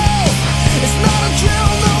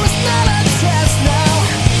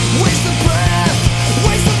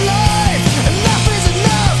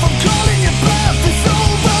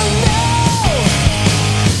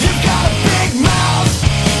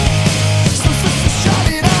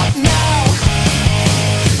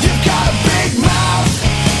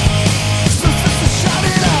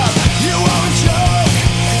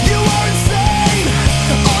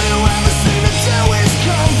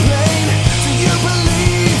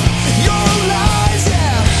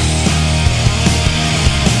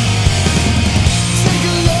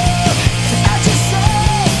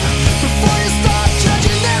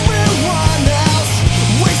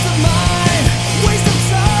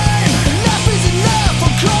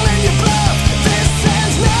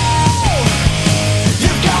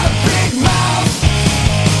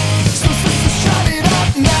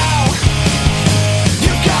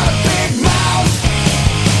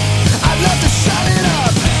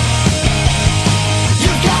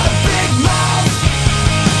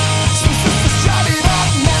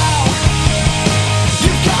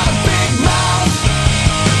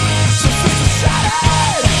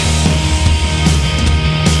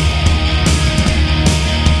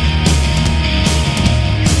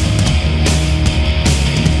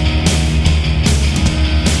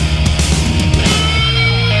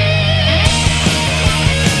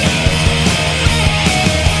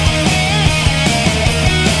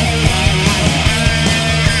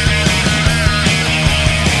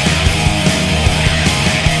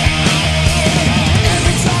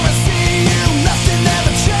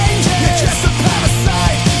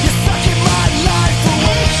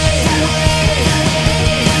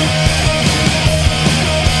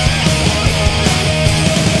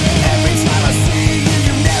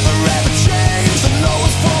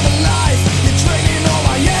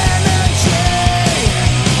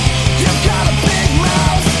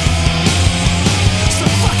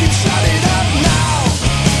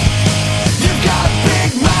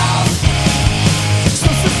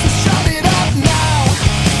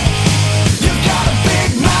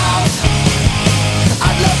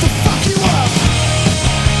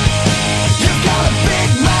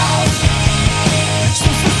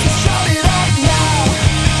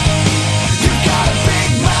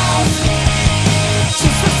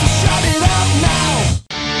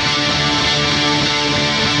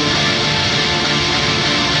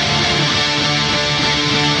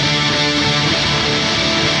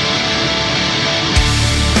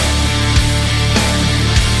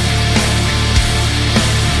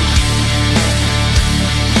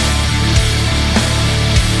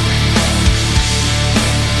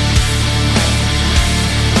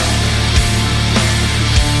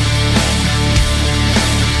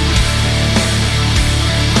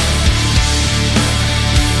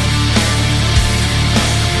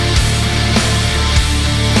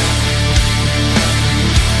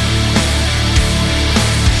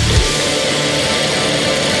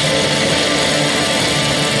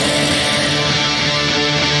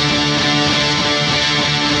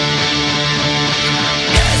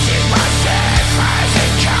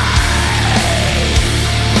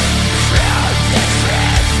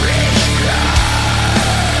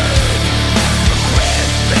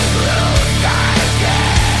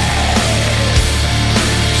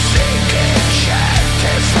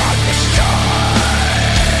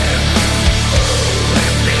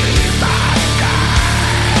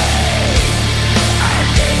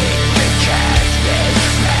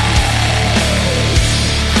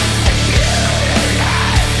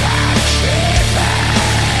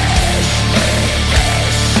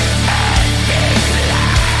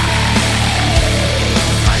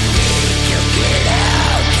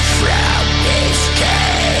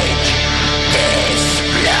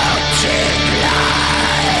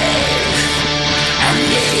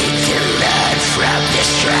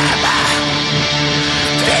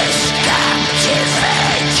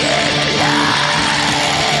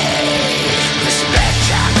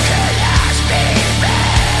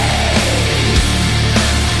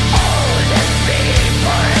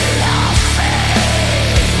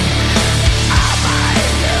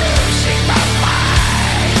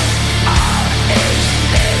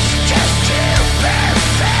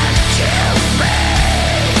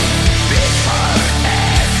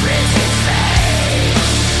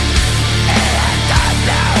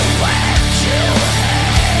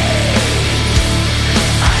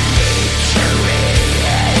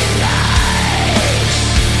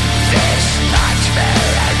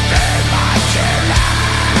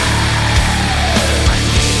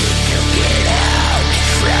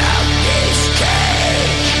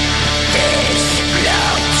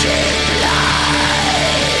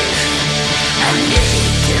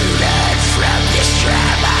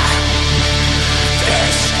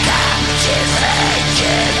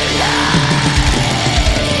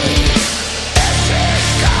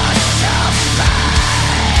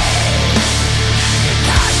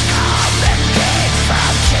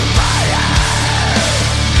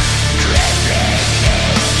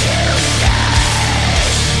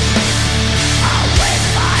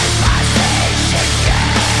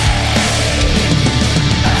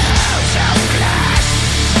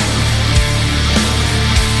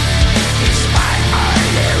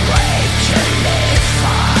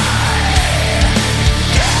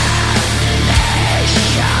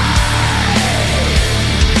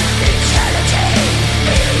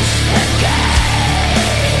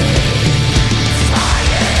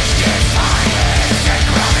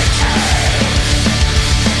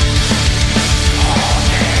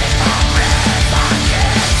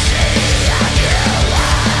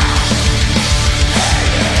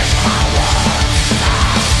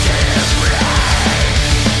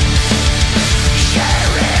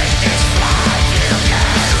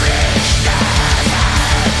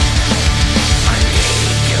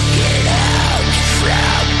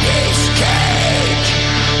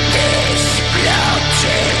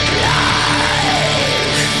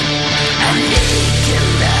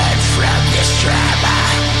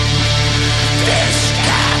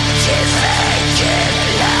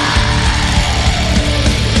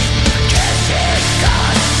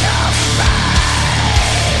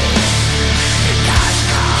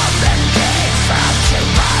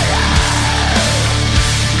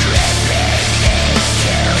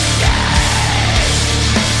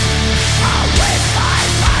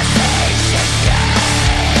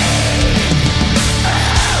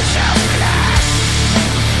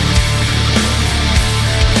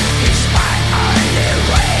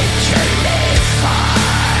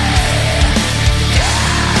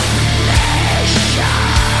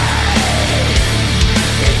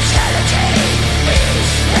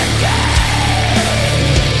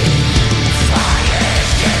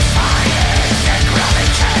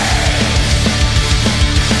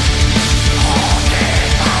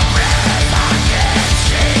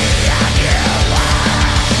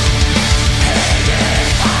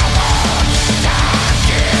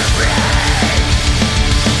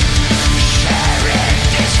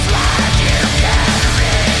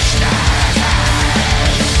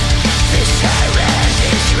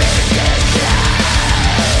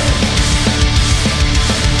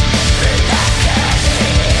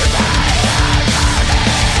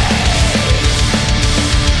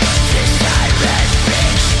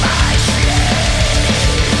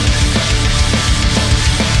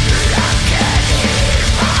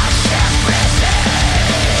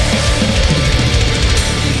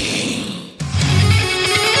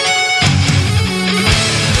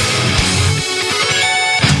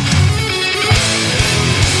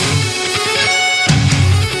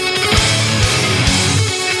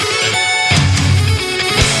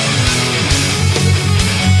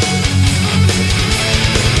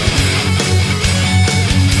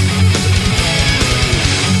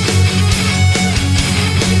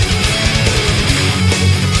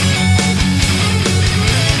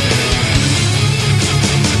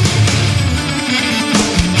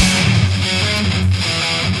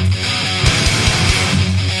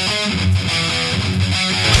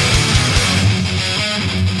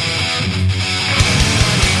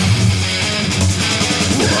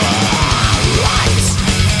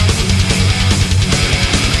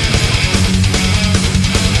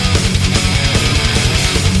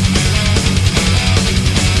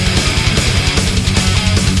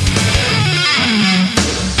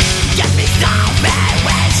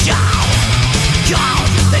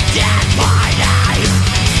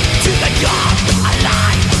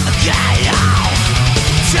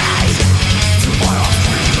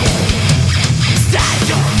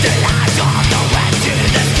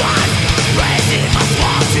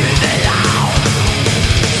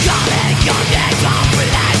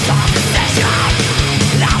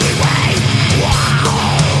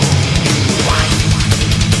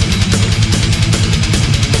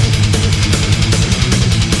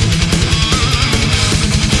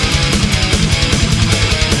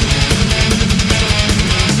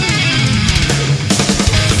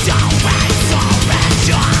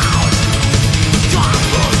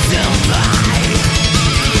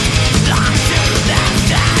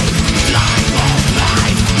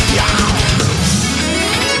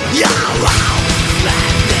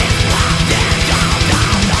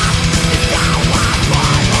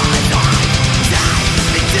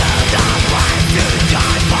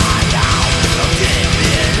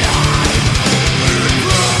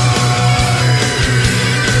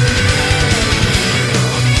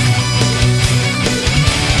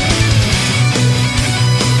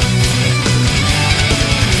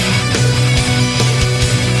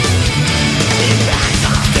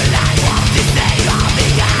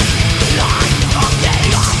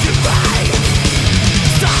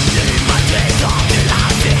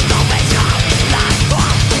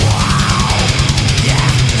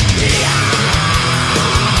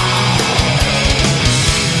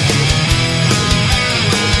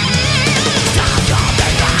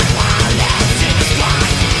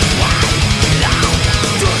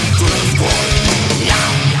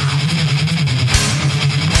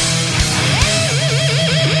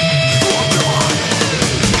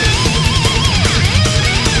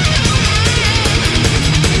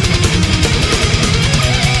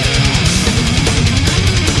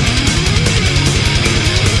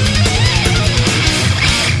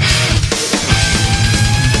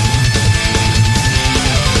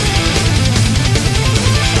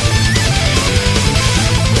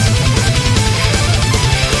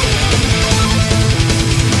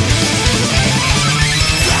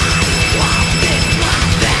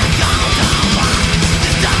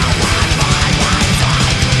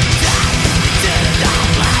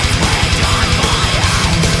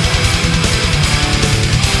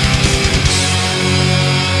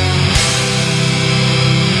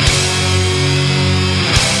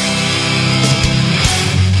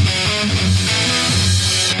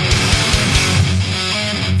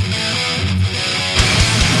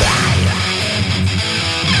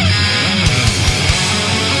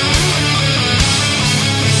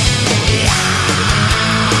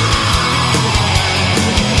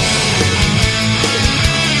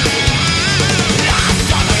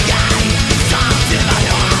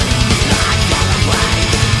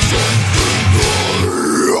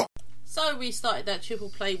 we started that triple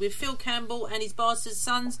play with Phil Campbell and his Bastard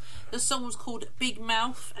Sons. The song was called Big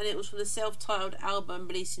Mouth, and it was from the self-titled album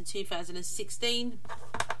released in 2016.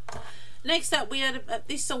 Next up, we had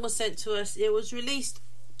this song was sent to us. It was released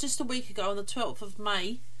just a week ago on the 12th of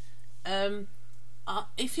May.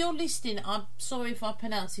 If you're listening, I'm sorry if I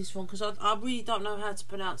pronounce this wrong, because I really don't know how to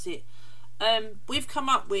pronounce it. We've come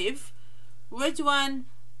up with Redouane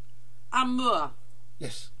Amour.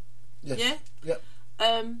 Yes. Yeah? Yep.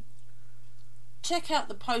 Check out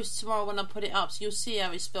the post tomorrow when I put it up, so you'll see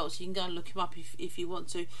how it's spelled, so you can go and look him up if you want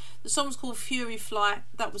to. The song's called Fury Fly.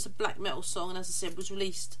 That was a black metal song, and as I said, was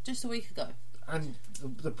released just a week ago. And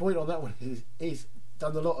the point on that one is he's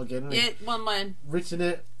done a lot again, hasn't he? One man. Written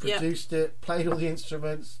it, produced it, played all the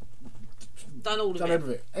instruments, done all of it. Done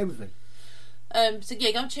everything. So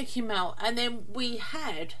yeah, go and check him out. And then we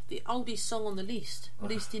had the oldest song on the list,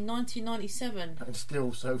 released in 1997. And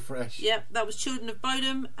still so fresh. Yep, that was Children of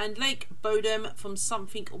Bodom and Lake Bodom from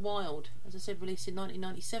Something Wild. As I said, released in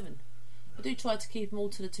 1997. I do try to keep them all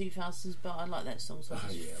to the 2000s, but I like that song, so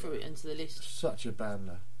I just threw it into the list. Such a band,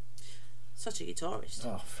 though. Such a guitarist.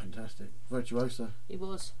 Oh, fantastic. Virtuoso. He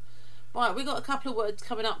was. Right, we got a couple of words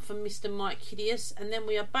coming up from Mr. Mike Hideous, and then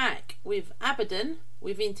we are back with Abaddon,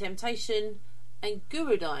 Within Temptation, and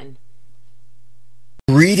Gurudyne.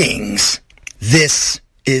 Greetings. This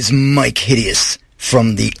is Mike Hideous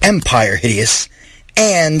from the Empire Hideous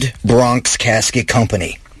and Bronx Casket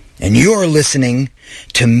Company, and you're listening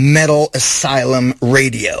to Metal Asylum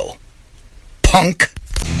Radio. Punk.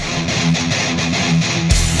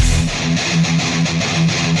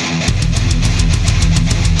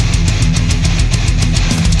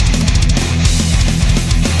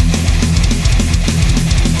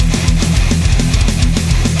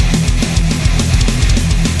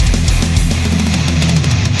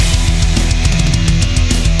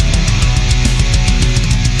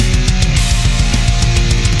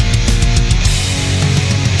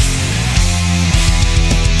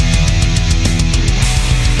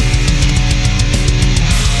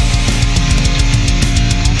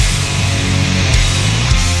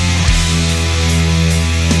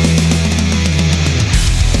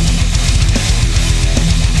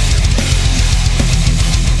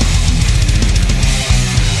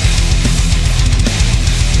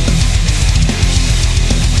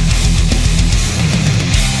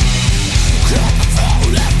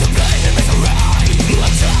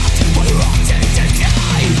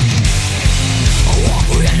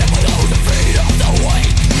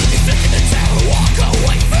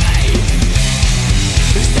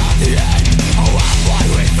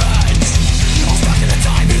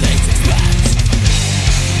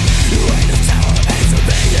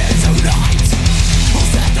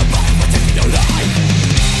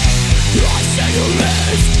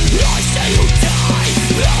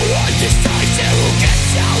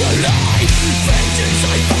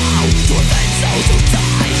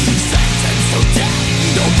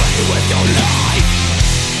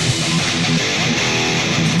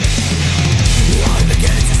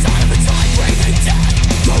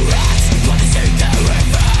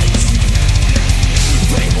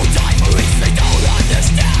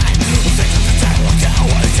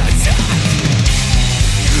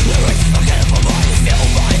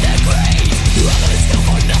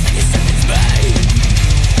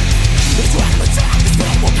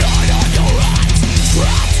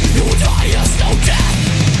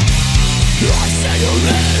 I say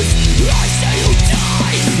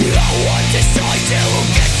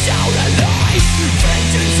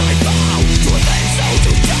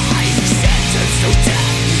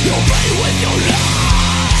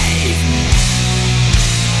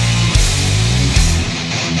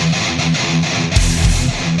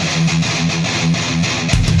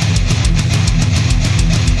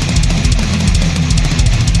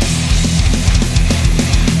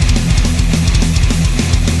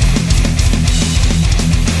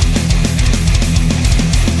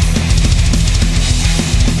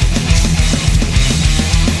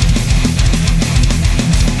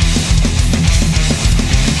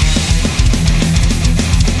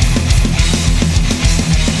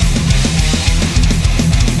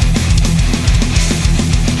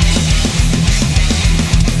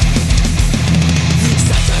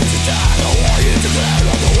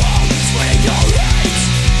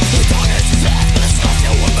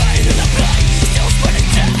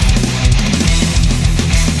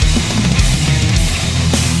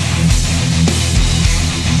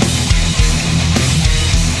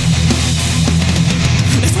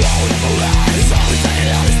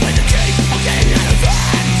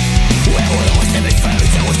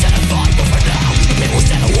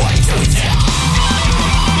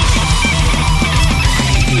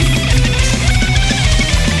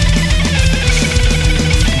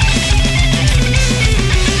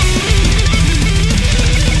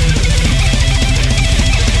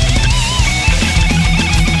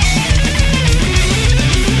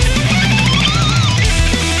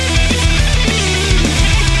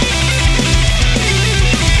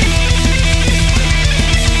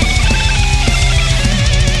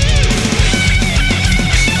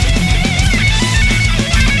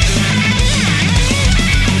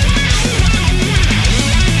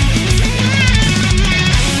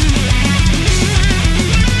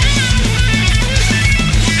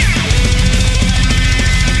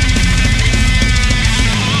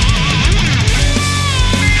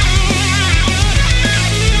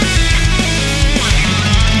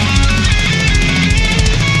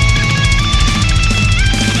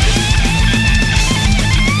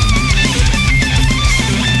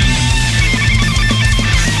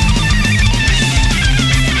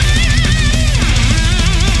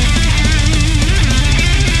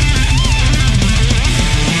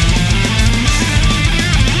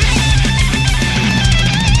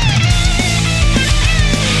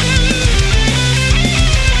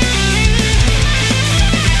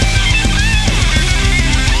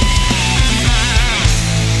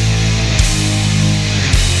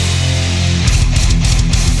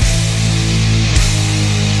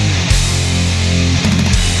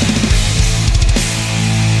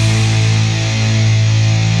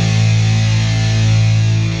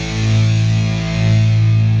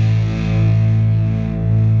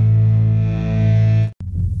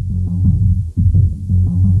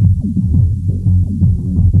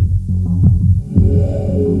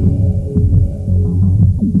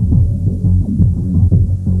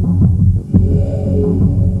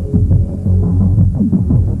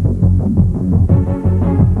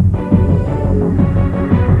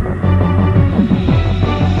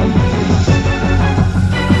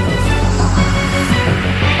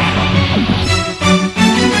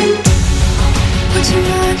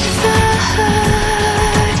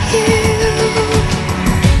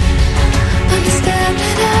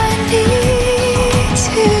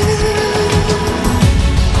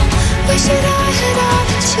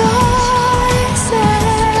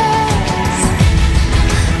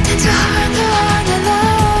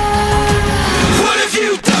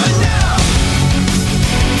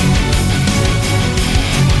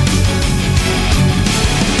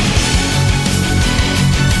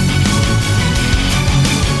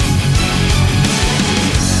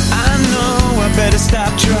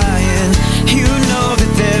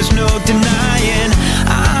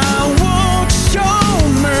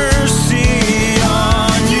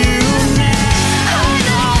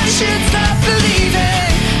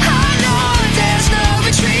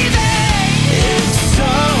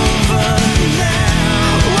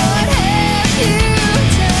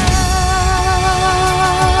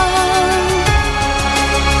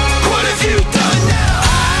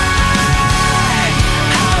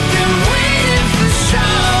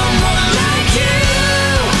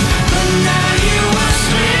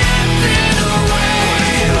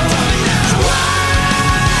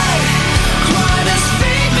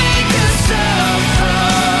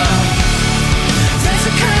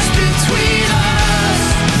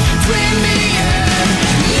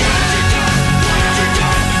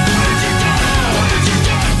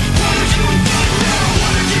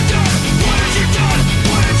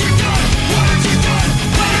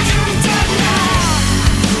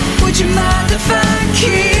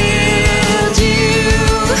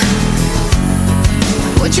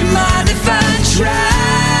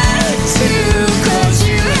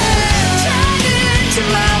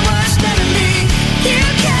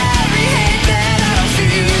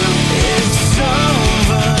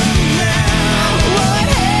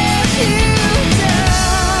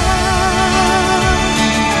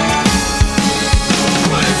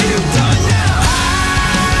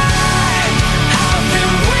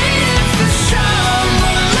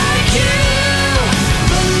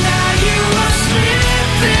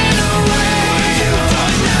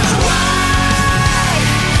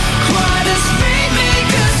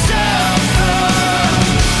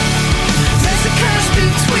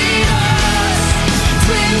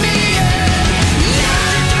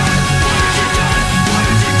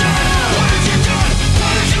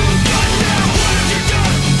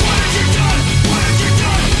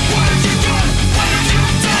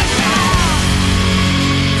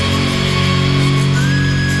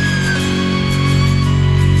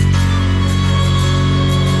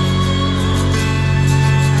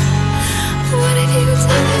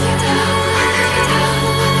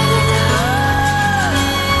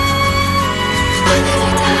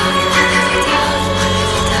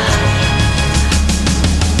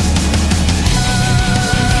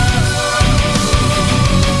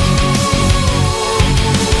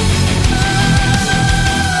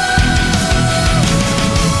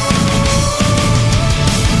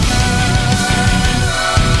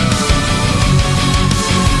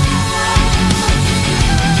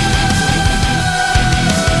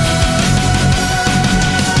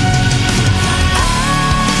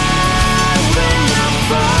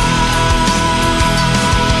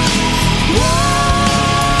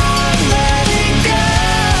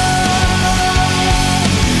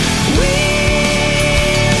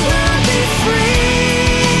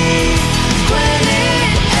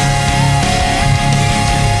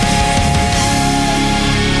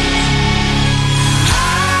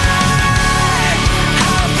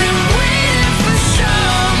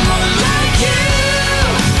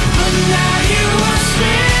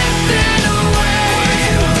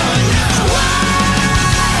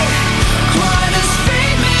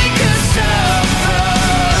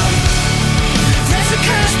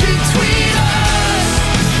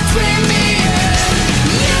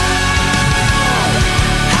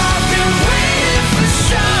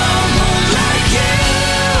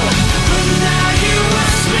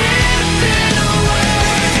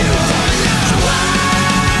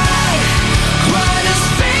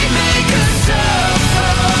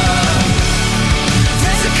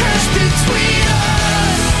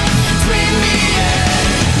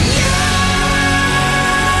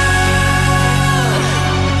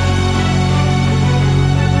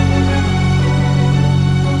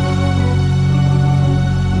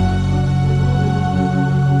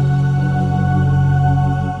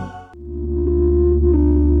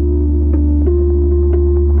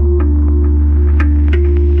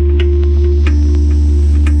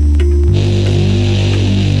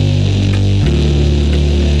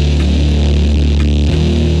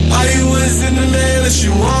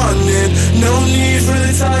wanted. No need for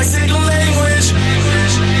the toxic language.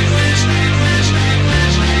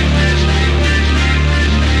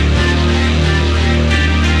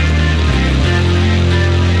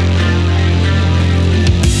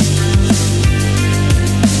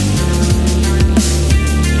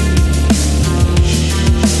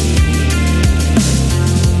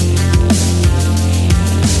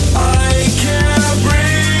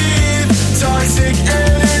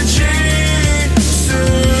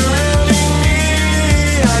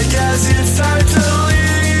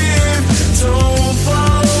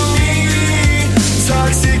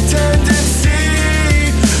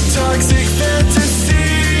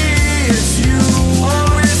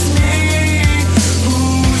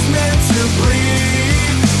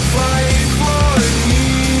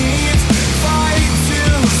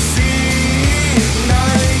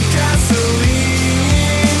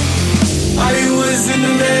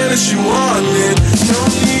 She wanted, no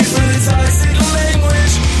need for the toxic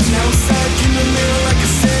language. Now I'm stuck in the middle like a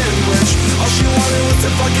sandwich. All she wanted was to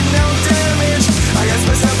fucking now damage. I ask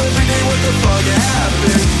myself every day what the fuck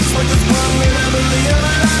happened. Smoke this blunt with happily ever after. I was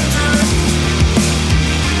in the man that she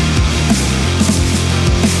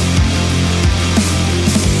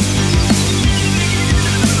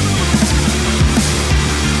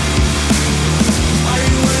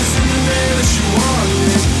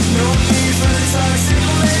wanted. No need for the toxic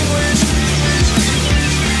language.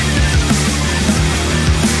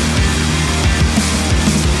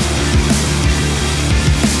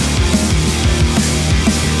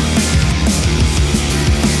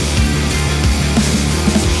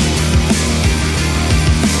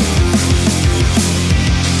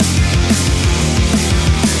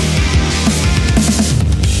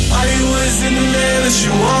 She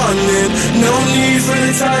wanted, no need for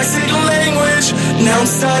the toxic language. Now I'm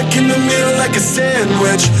stuck in the middle like a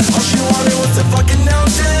sandwich. All she wanted was to fucking now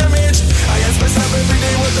damage. I ask myself every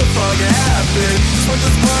day what the fuck happened. Smoke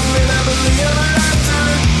this blunt with happily ever after.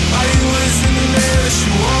 I was in the man that she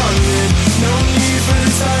wanted. No need for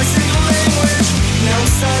the toxic language. Now I'm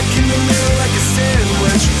stuck in the middle like a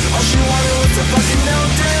sandwich. All she wanted was to fucking now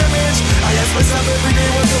damage. I ask myself every day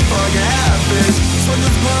what the fuck happened. Smoke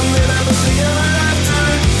this blunt with happily ever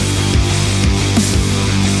after.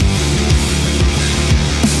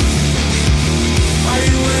 I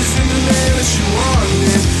was in the man that she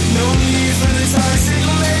wanted. No need for the toxic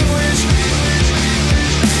language.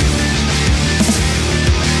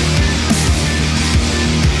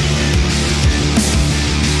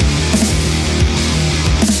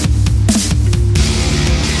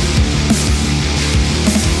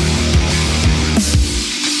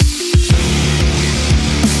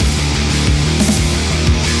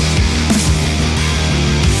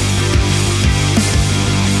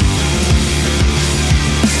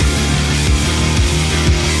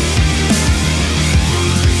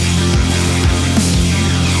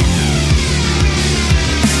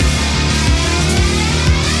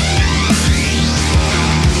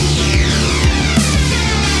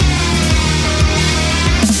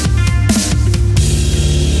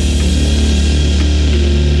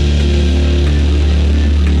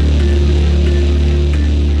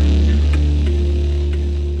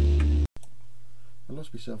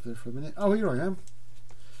 There for a minute. Oh, here I am.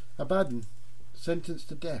 Abaddon, Sentenced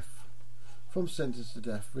to Death. From Sentenced to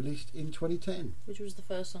Death, released in 2010. Which was the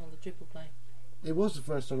first song on the triple play. It was the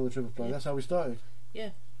first song on the triple play. Yeah. That's how we started. Yeah.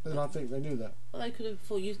 And I think they knew that. Well, they could have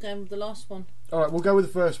thought you was going with the last one. Alright, we'll go with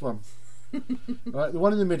the first one. Alright, the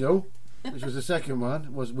one in the middle, which was the second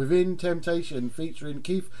one, was Within Temptation, featuring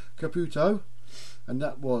Keith Caputo. And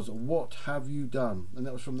that was What Have You Done? And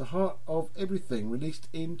that was from The Heart of Everything, released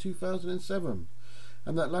in 2007.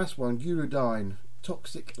 And that last one, Gurudyne,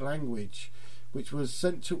 Toxic Language, which was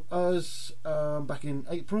sent to us back in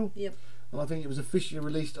April. Yep. And I think it was officially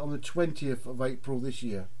released on the 20th of April this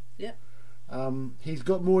year. Yep. He's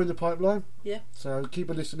got more in the pipeline. Yeah. So keep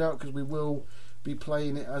a listen out because we will be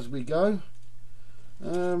playing it as we go.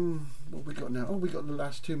 What have we got now? Oh, we got the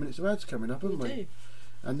last 2 minutes of ads coming up, haven't we? Do.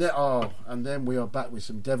 And then we are back with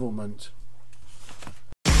some devilment.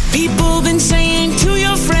 People been saying to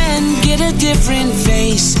your friend, get a different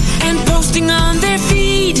face, and posting on their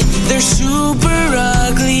feed, they're super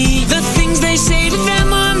ugly. The things they say to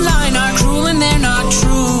them online are cruel and they're not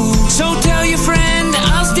true. So tell your friend,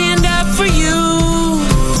 I'll stand up for you.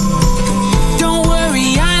 Don't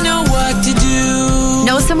worry, I know what to do.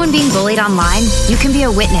 Know someone being bullied online? You can be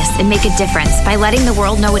a witness and make a difference by letting the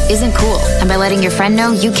world know it isn't cool, and by letting your friend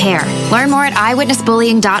know you care. Learn more at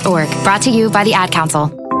eyewitnessbullying.org. Brought to you by the Ad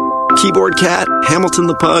Council. Keyboard Cat, Hamilton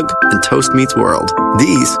the Pug, and Toast Meets World.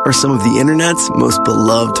 These are some of the internet's most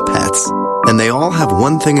beloved pets. and they all have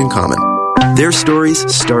one thing in common. Their stories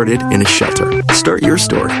started in a shelter. Start your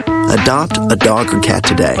story. Adopt a dog or cat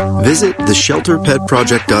today. Visit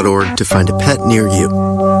theshelterpetproject.org to find a pet near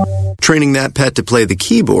you. Training that pet to play the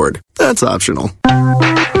keyboard, that's optional.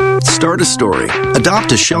 Start a story.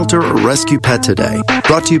 Adopt a shelter or rescue pet today.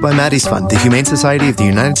 Brought to you by Maddie's Fund, the Humane Society of the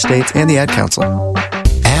United States, and the Ad Council.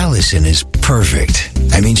 Allison is perfect.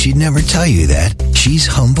 I mean, she'd never tell you that. She's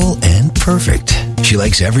humble and perfect. She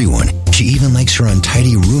likes everyone. She even likes her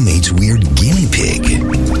untidy roommate's weird guinea pig.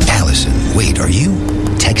 Allison, wait, are you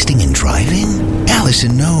texting and driving?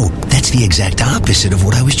 Allison, no. That's the exact opposite of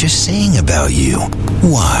what I was just saying about you.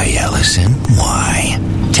 Why, Allison? Why?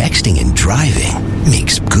 Texting and driving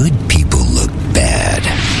makes good people look bad.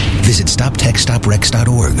 Visit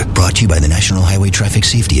StopTextStopWrecks.org. Brought to you by the National Highway Traffic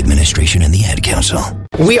Safety Administration and the Ad Council.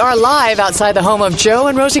 We are live outside the home of Joe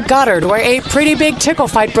and Rosie Goddard, where a pretty big tickle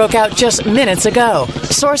fight broke out just minutes ago.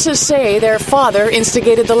 Sources say their father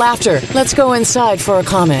instigated the laughter. Let's go inside for a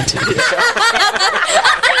comment.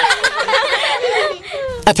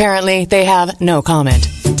 Apparently, they have no comment.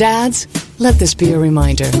 Dads, let this be a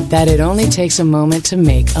reminder that it only takes a moment to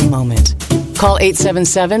make a moment. Call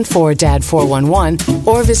 877-4DAD-411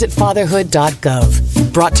 or visit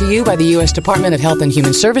fatherhood.gov. Brought to you by the U.S. Department of Health and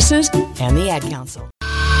Human Services and the Ad Council.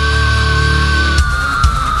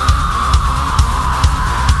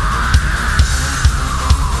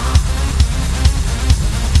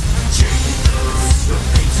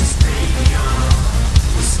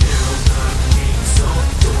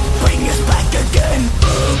 Bring us back again.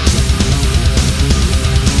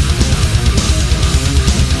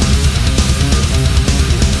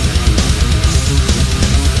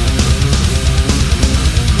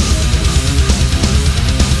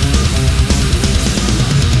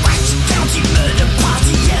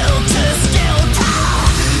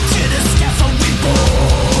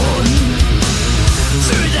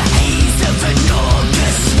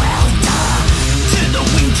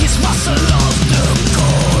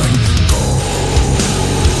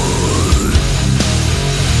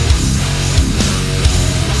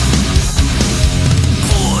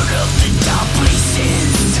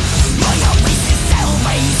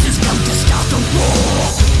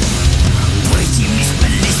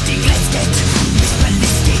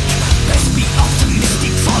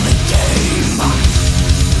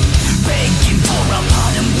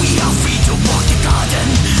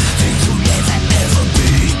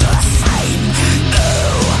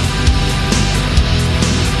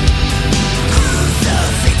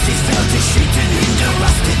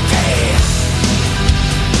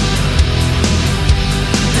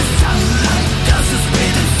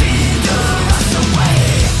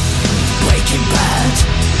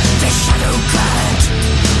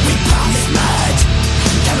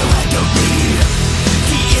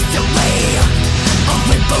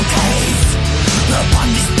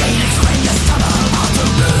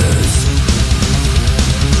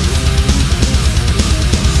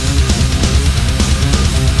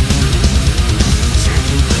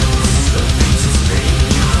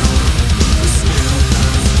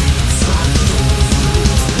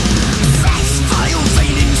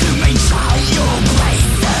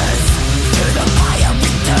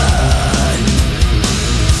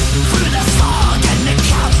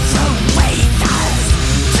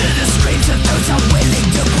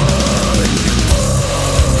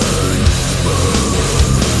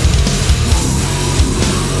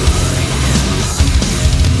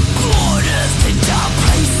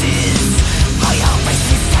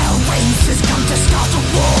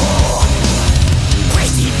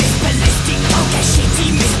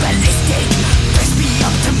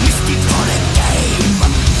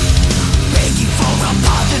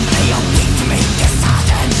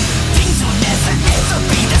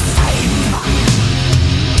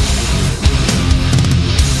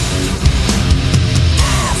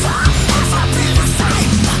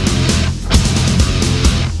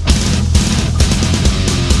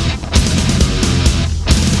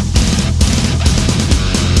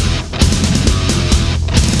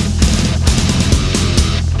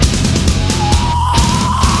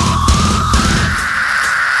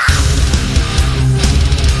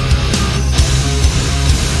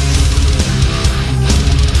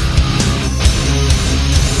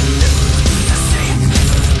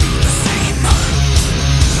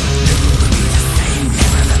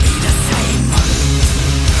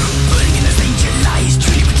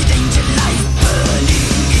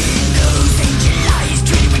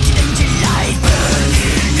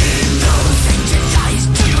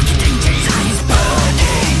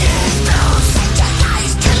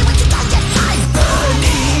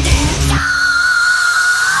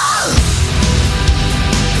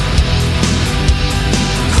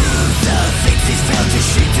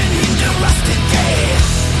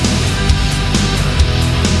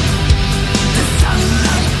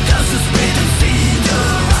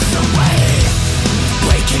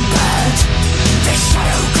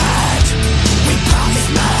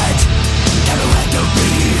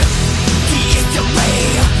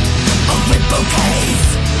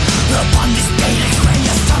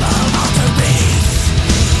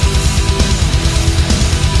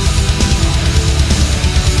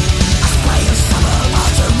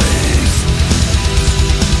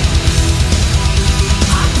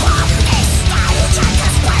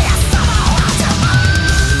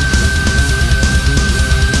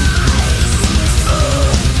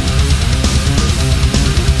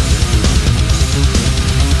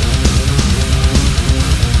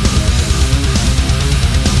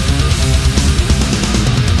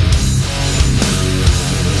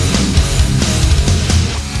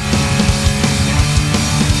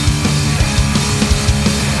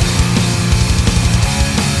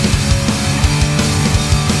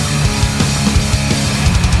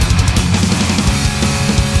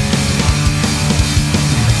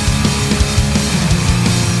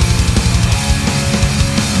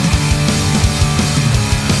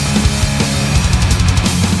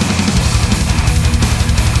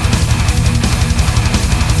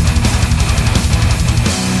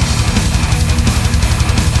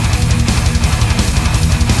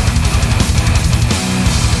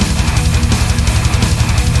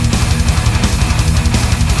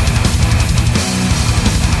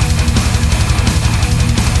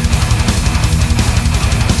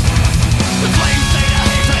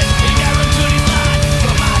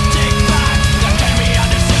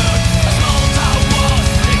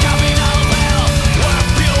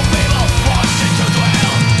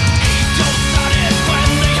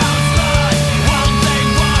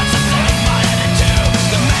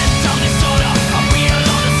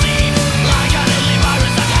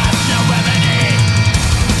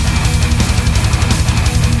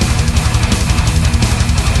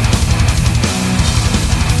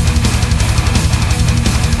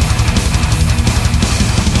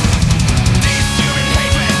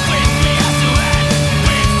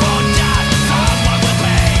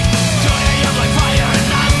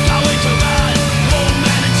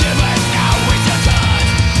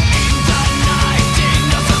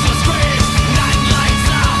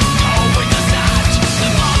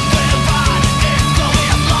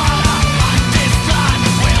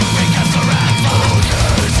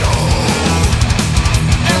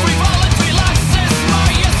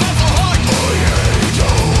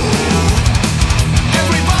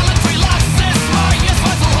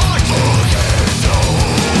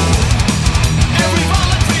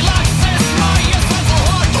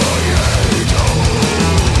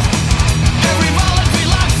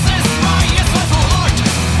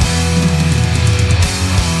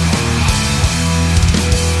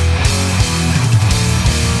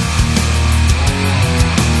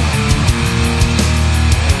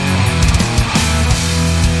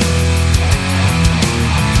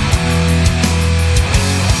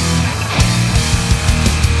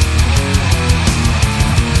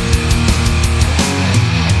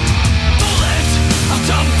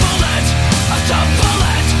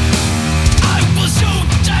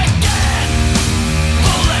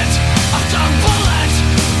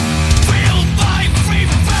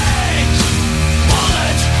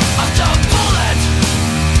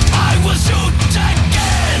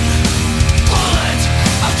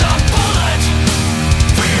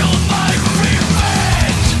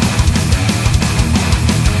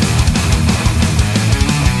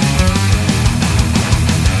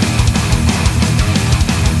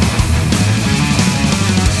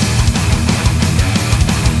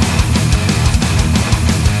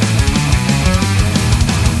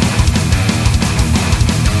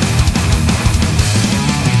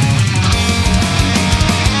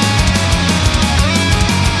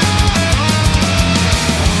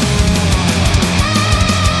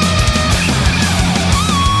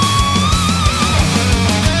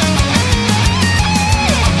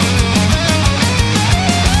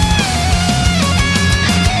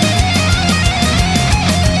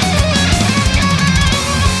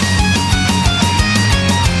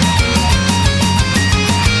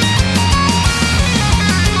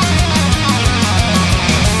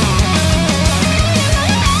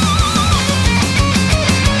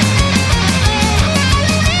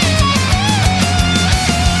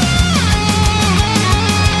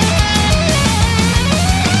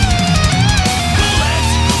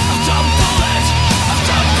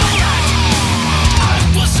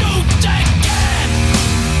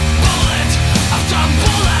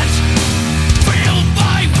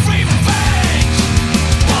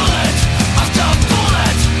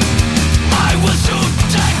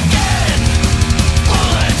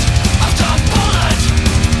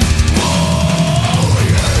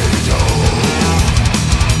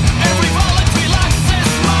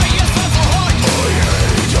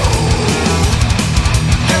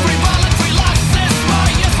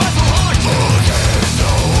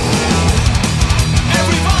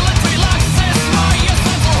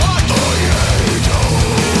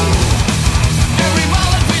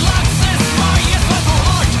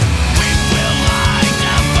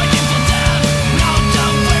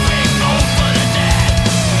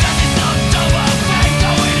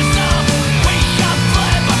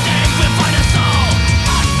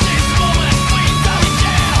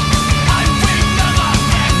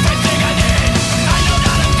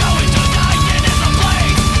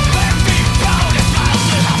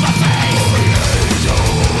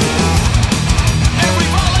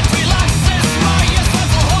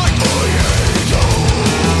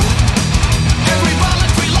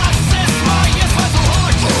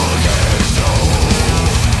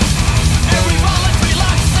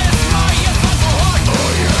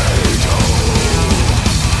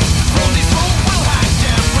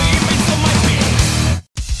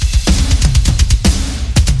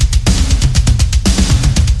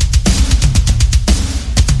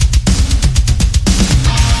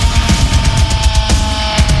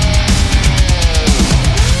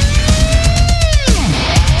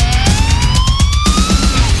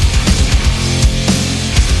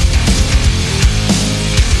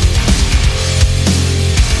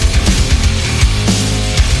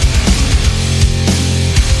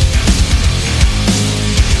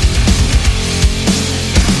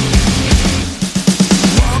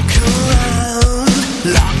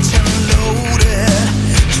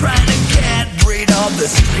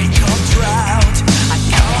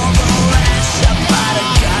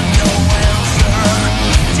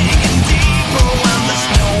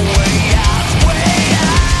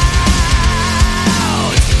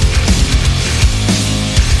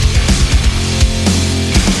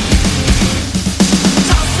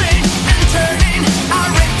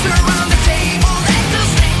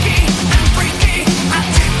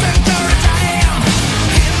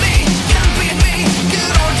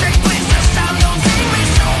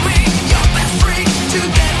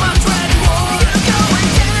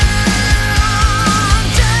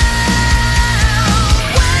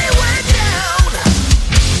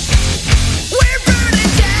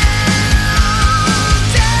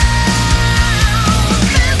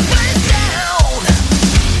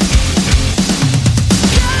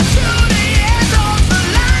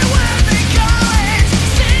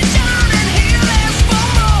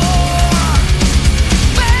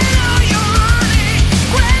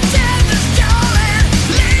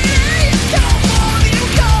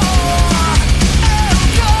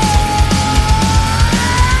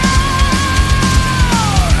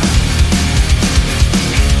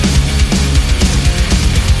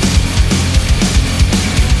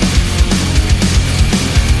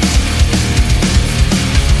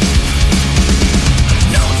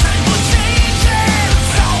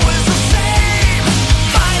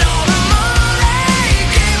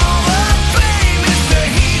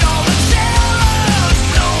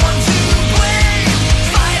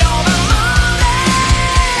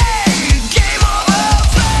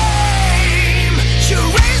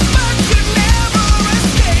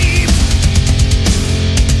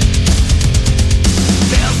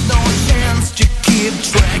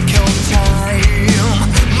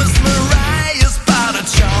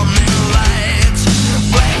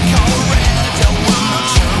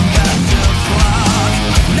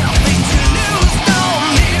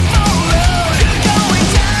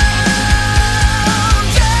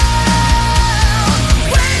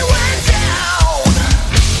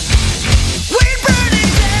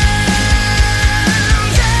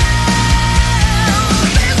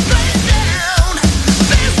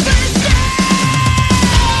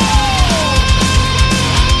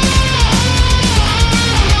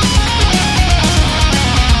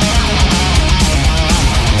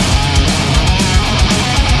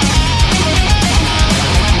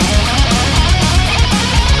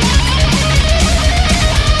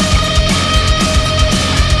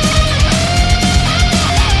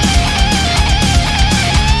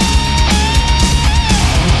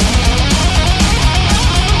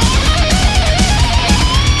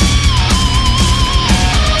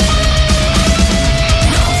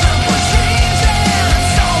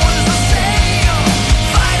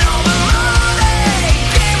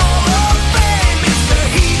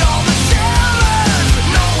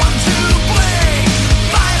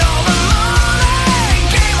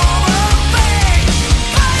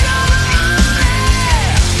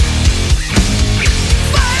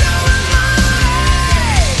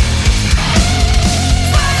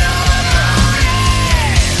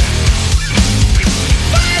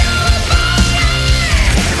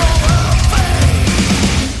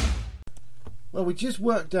 Well, we just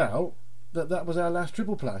worked out that was our last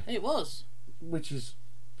triple play. It was. Which is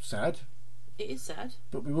sad. It is sad.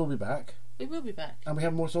 But we will be back. We will be back. And we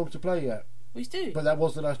have more songs to play yet. We do. But that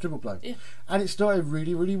was the last triple play. Yeah. And it started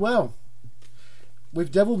really, really well.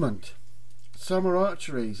 With Devilment, Summer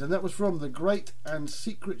Archeries, and that was from The Great and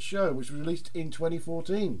Secret Show, which was released in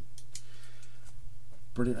 2014.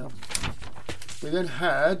 Brilliant album. We then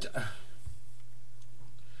had...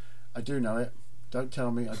 I do know it. Don't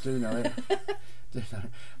tell me. I do know it.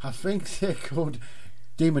 I think they're called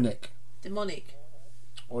Demonic.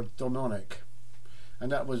 Or Demonic.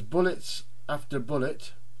 And that was Bullets After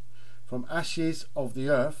Bullet from Ashes of the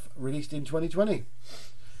Earth, released in 2020.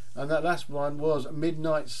 And that last one was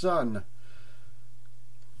Midnight Sun.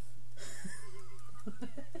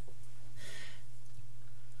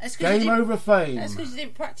 Game Over Fame. That's because you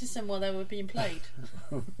didn't practice them while they were being played.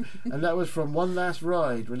 And that was from One Last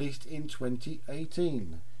Ride, released in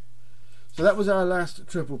 2018. So that was our last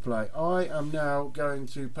triple play. I am now going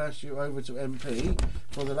to pass you over to MP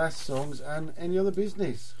for the last songs and any other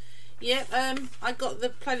business. Yeah, I got the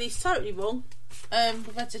playlist totally wrong.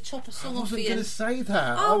 We've had to chop a song off the end. I wasn't going to say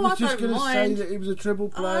that. Oh, I was just going to say mind. that it was a triple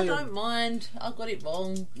play. I don't mind. I got it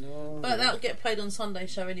wrong. No, but that'll get played on Sunday's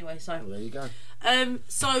show anyway. So well, there you go.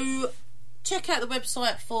 So check out the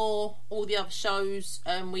website for all the other shows.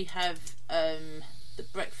 We have the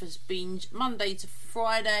Breakfast Binge Monday to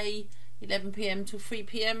Friday, 11 PM to 3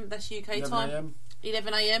 PM. That's UK time.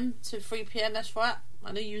 11 AM to 3 PM. That's right.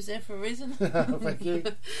 I knew you was there for a reason. Thank you.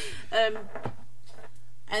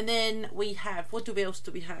 And then we have, what else do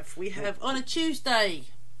we have? We have on a Tuesday,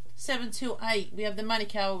 7 till 8, we have the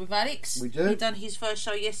Manic Hour with Alex. We do. He done his first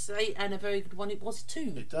show yesterday, and a very good one it was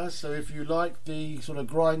too. It does. So if you like the sort of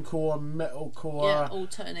grindcore, metalcore,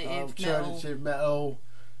 alternative metal,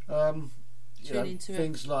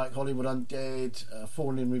 things like Hollywood Undead,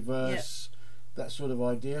 Fallen in Reverse, that sort of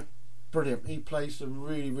idea. Brilliant. He plays some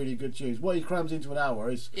really, really good tunes. What he crams into an hour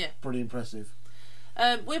is pretty impressive.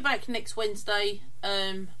 We're back next Wednesday,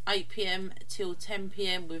 8 PM till 10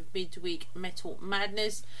 PM with Midweek Metal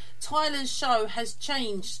Madness. Tyler's show has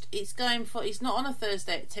changed. It's not on a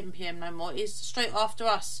Thursday at 10 PM no more. It's straight after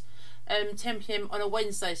us, 10 PM on a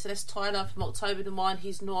Wednesday. So that's Tyler from October to Mine,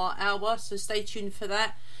 his Noir Hour. So stay tuned for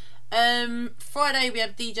that. Friday we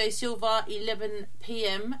have DJ Silver, 11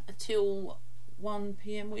 PM till 1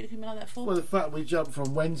 PM. What are you looking at me like that for? Well, the fact we jumped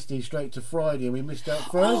from Wednesday straight to Friday and we missed out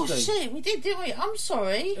Thursday. Oh shit, we did, didn't we? I'm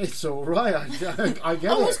sorry. It's all right. I get it. I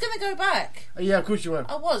was going to go back. Yeah, of course you were.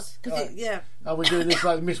 I was, because Are we doing this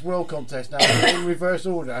like Miss World contest now in reverse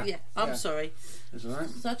order? Yeah, I'm sorry. It's all right.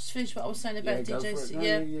 So I just finished what I was saying about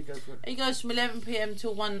DJs. You go for it. It goes from 11 PM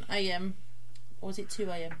till 1 AM, or was it 2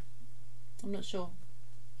 AM? I'm not sure.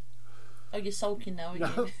 Oh, you're sulking now,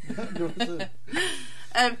 aren't you?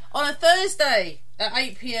 On a Thursday at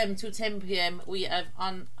 8 PM till 10 PM we have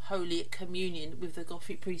Unholy Communion with the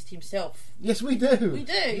Gothic priest himself. Yes, we do. We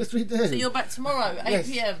do. Yes, we do. So you're back tomorrow, 8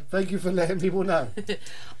 PM. Thank you for letting people know.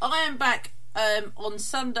 I am back on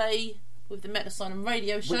Sunday with the Metal Asylum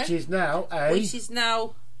radio show, which is now a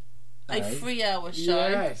 3-hour show.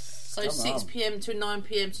 Yes. So 6 PM to 9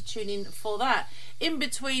 PM to tune in for that. In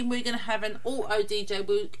between, we're going to have an auto DJ.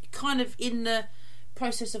 We're kind of in the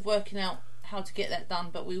process of working out how to get that done,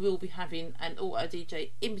 but we will be having an auto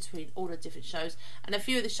DJ in between all the different shows, and a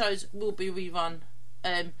few of the shows will be rerun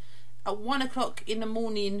at 1 o'clock in the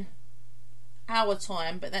morning our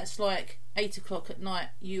time, but that's like 8 o'clock at night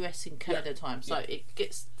US and Canada time, so it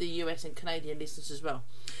gets the US and Canadian listeners as well.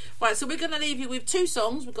 Right, so we're going to leave you with 2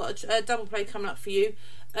 songs. We've got a double play coming up for you.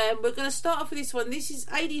 We're going to start off with this one. This is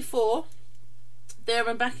 84, There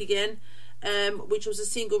and Back Again, which was a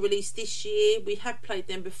single released this year. We have played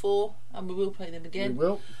them before and we will play them again. We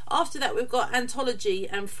will. After that we've got Anthology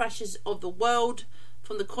and Thrashers of the World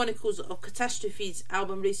from the Chronicles of Catastrophes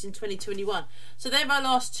album released in 2021. So they're my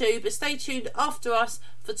last 2, but stay tuned after us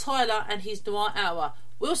for Tyler and his Noir Hour.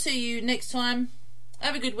 We'll see you next time.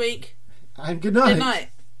 Have a good week. And good night. Good night.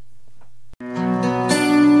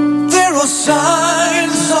 There are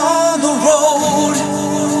signs on the road,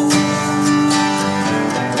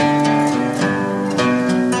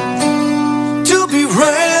 to be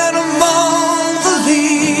read among the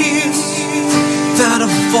leaves that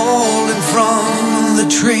have fallen from the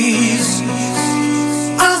trees,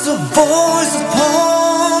 as a voice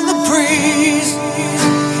upon the breeze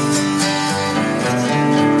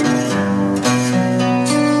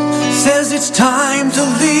says it's time to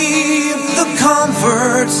leave the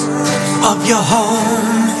comforts of your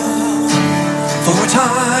home for a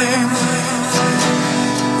time.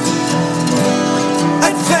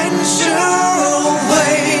 Adventure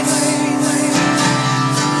awaits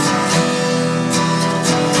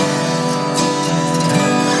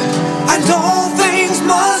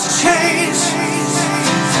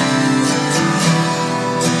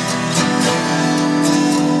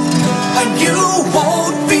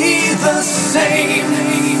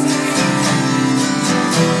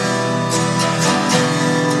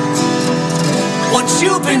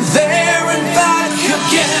you've been there and back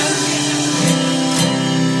again.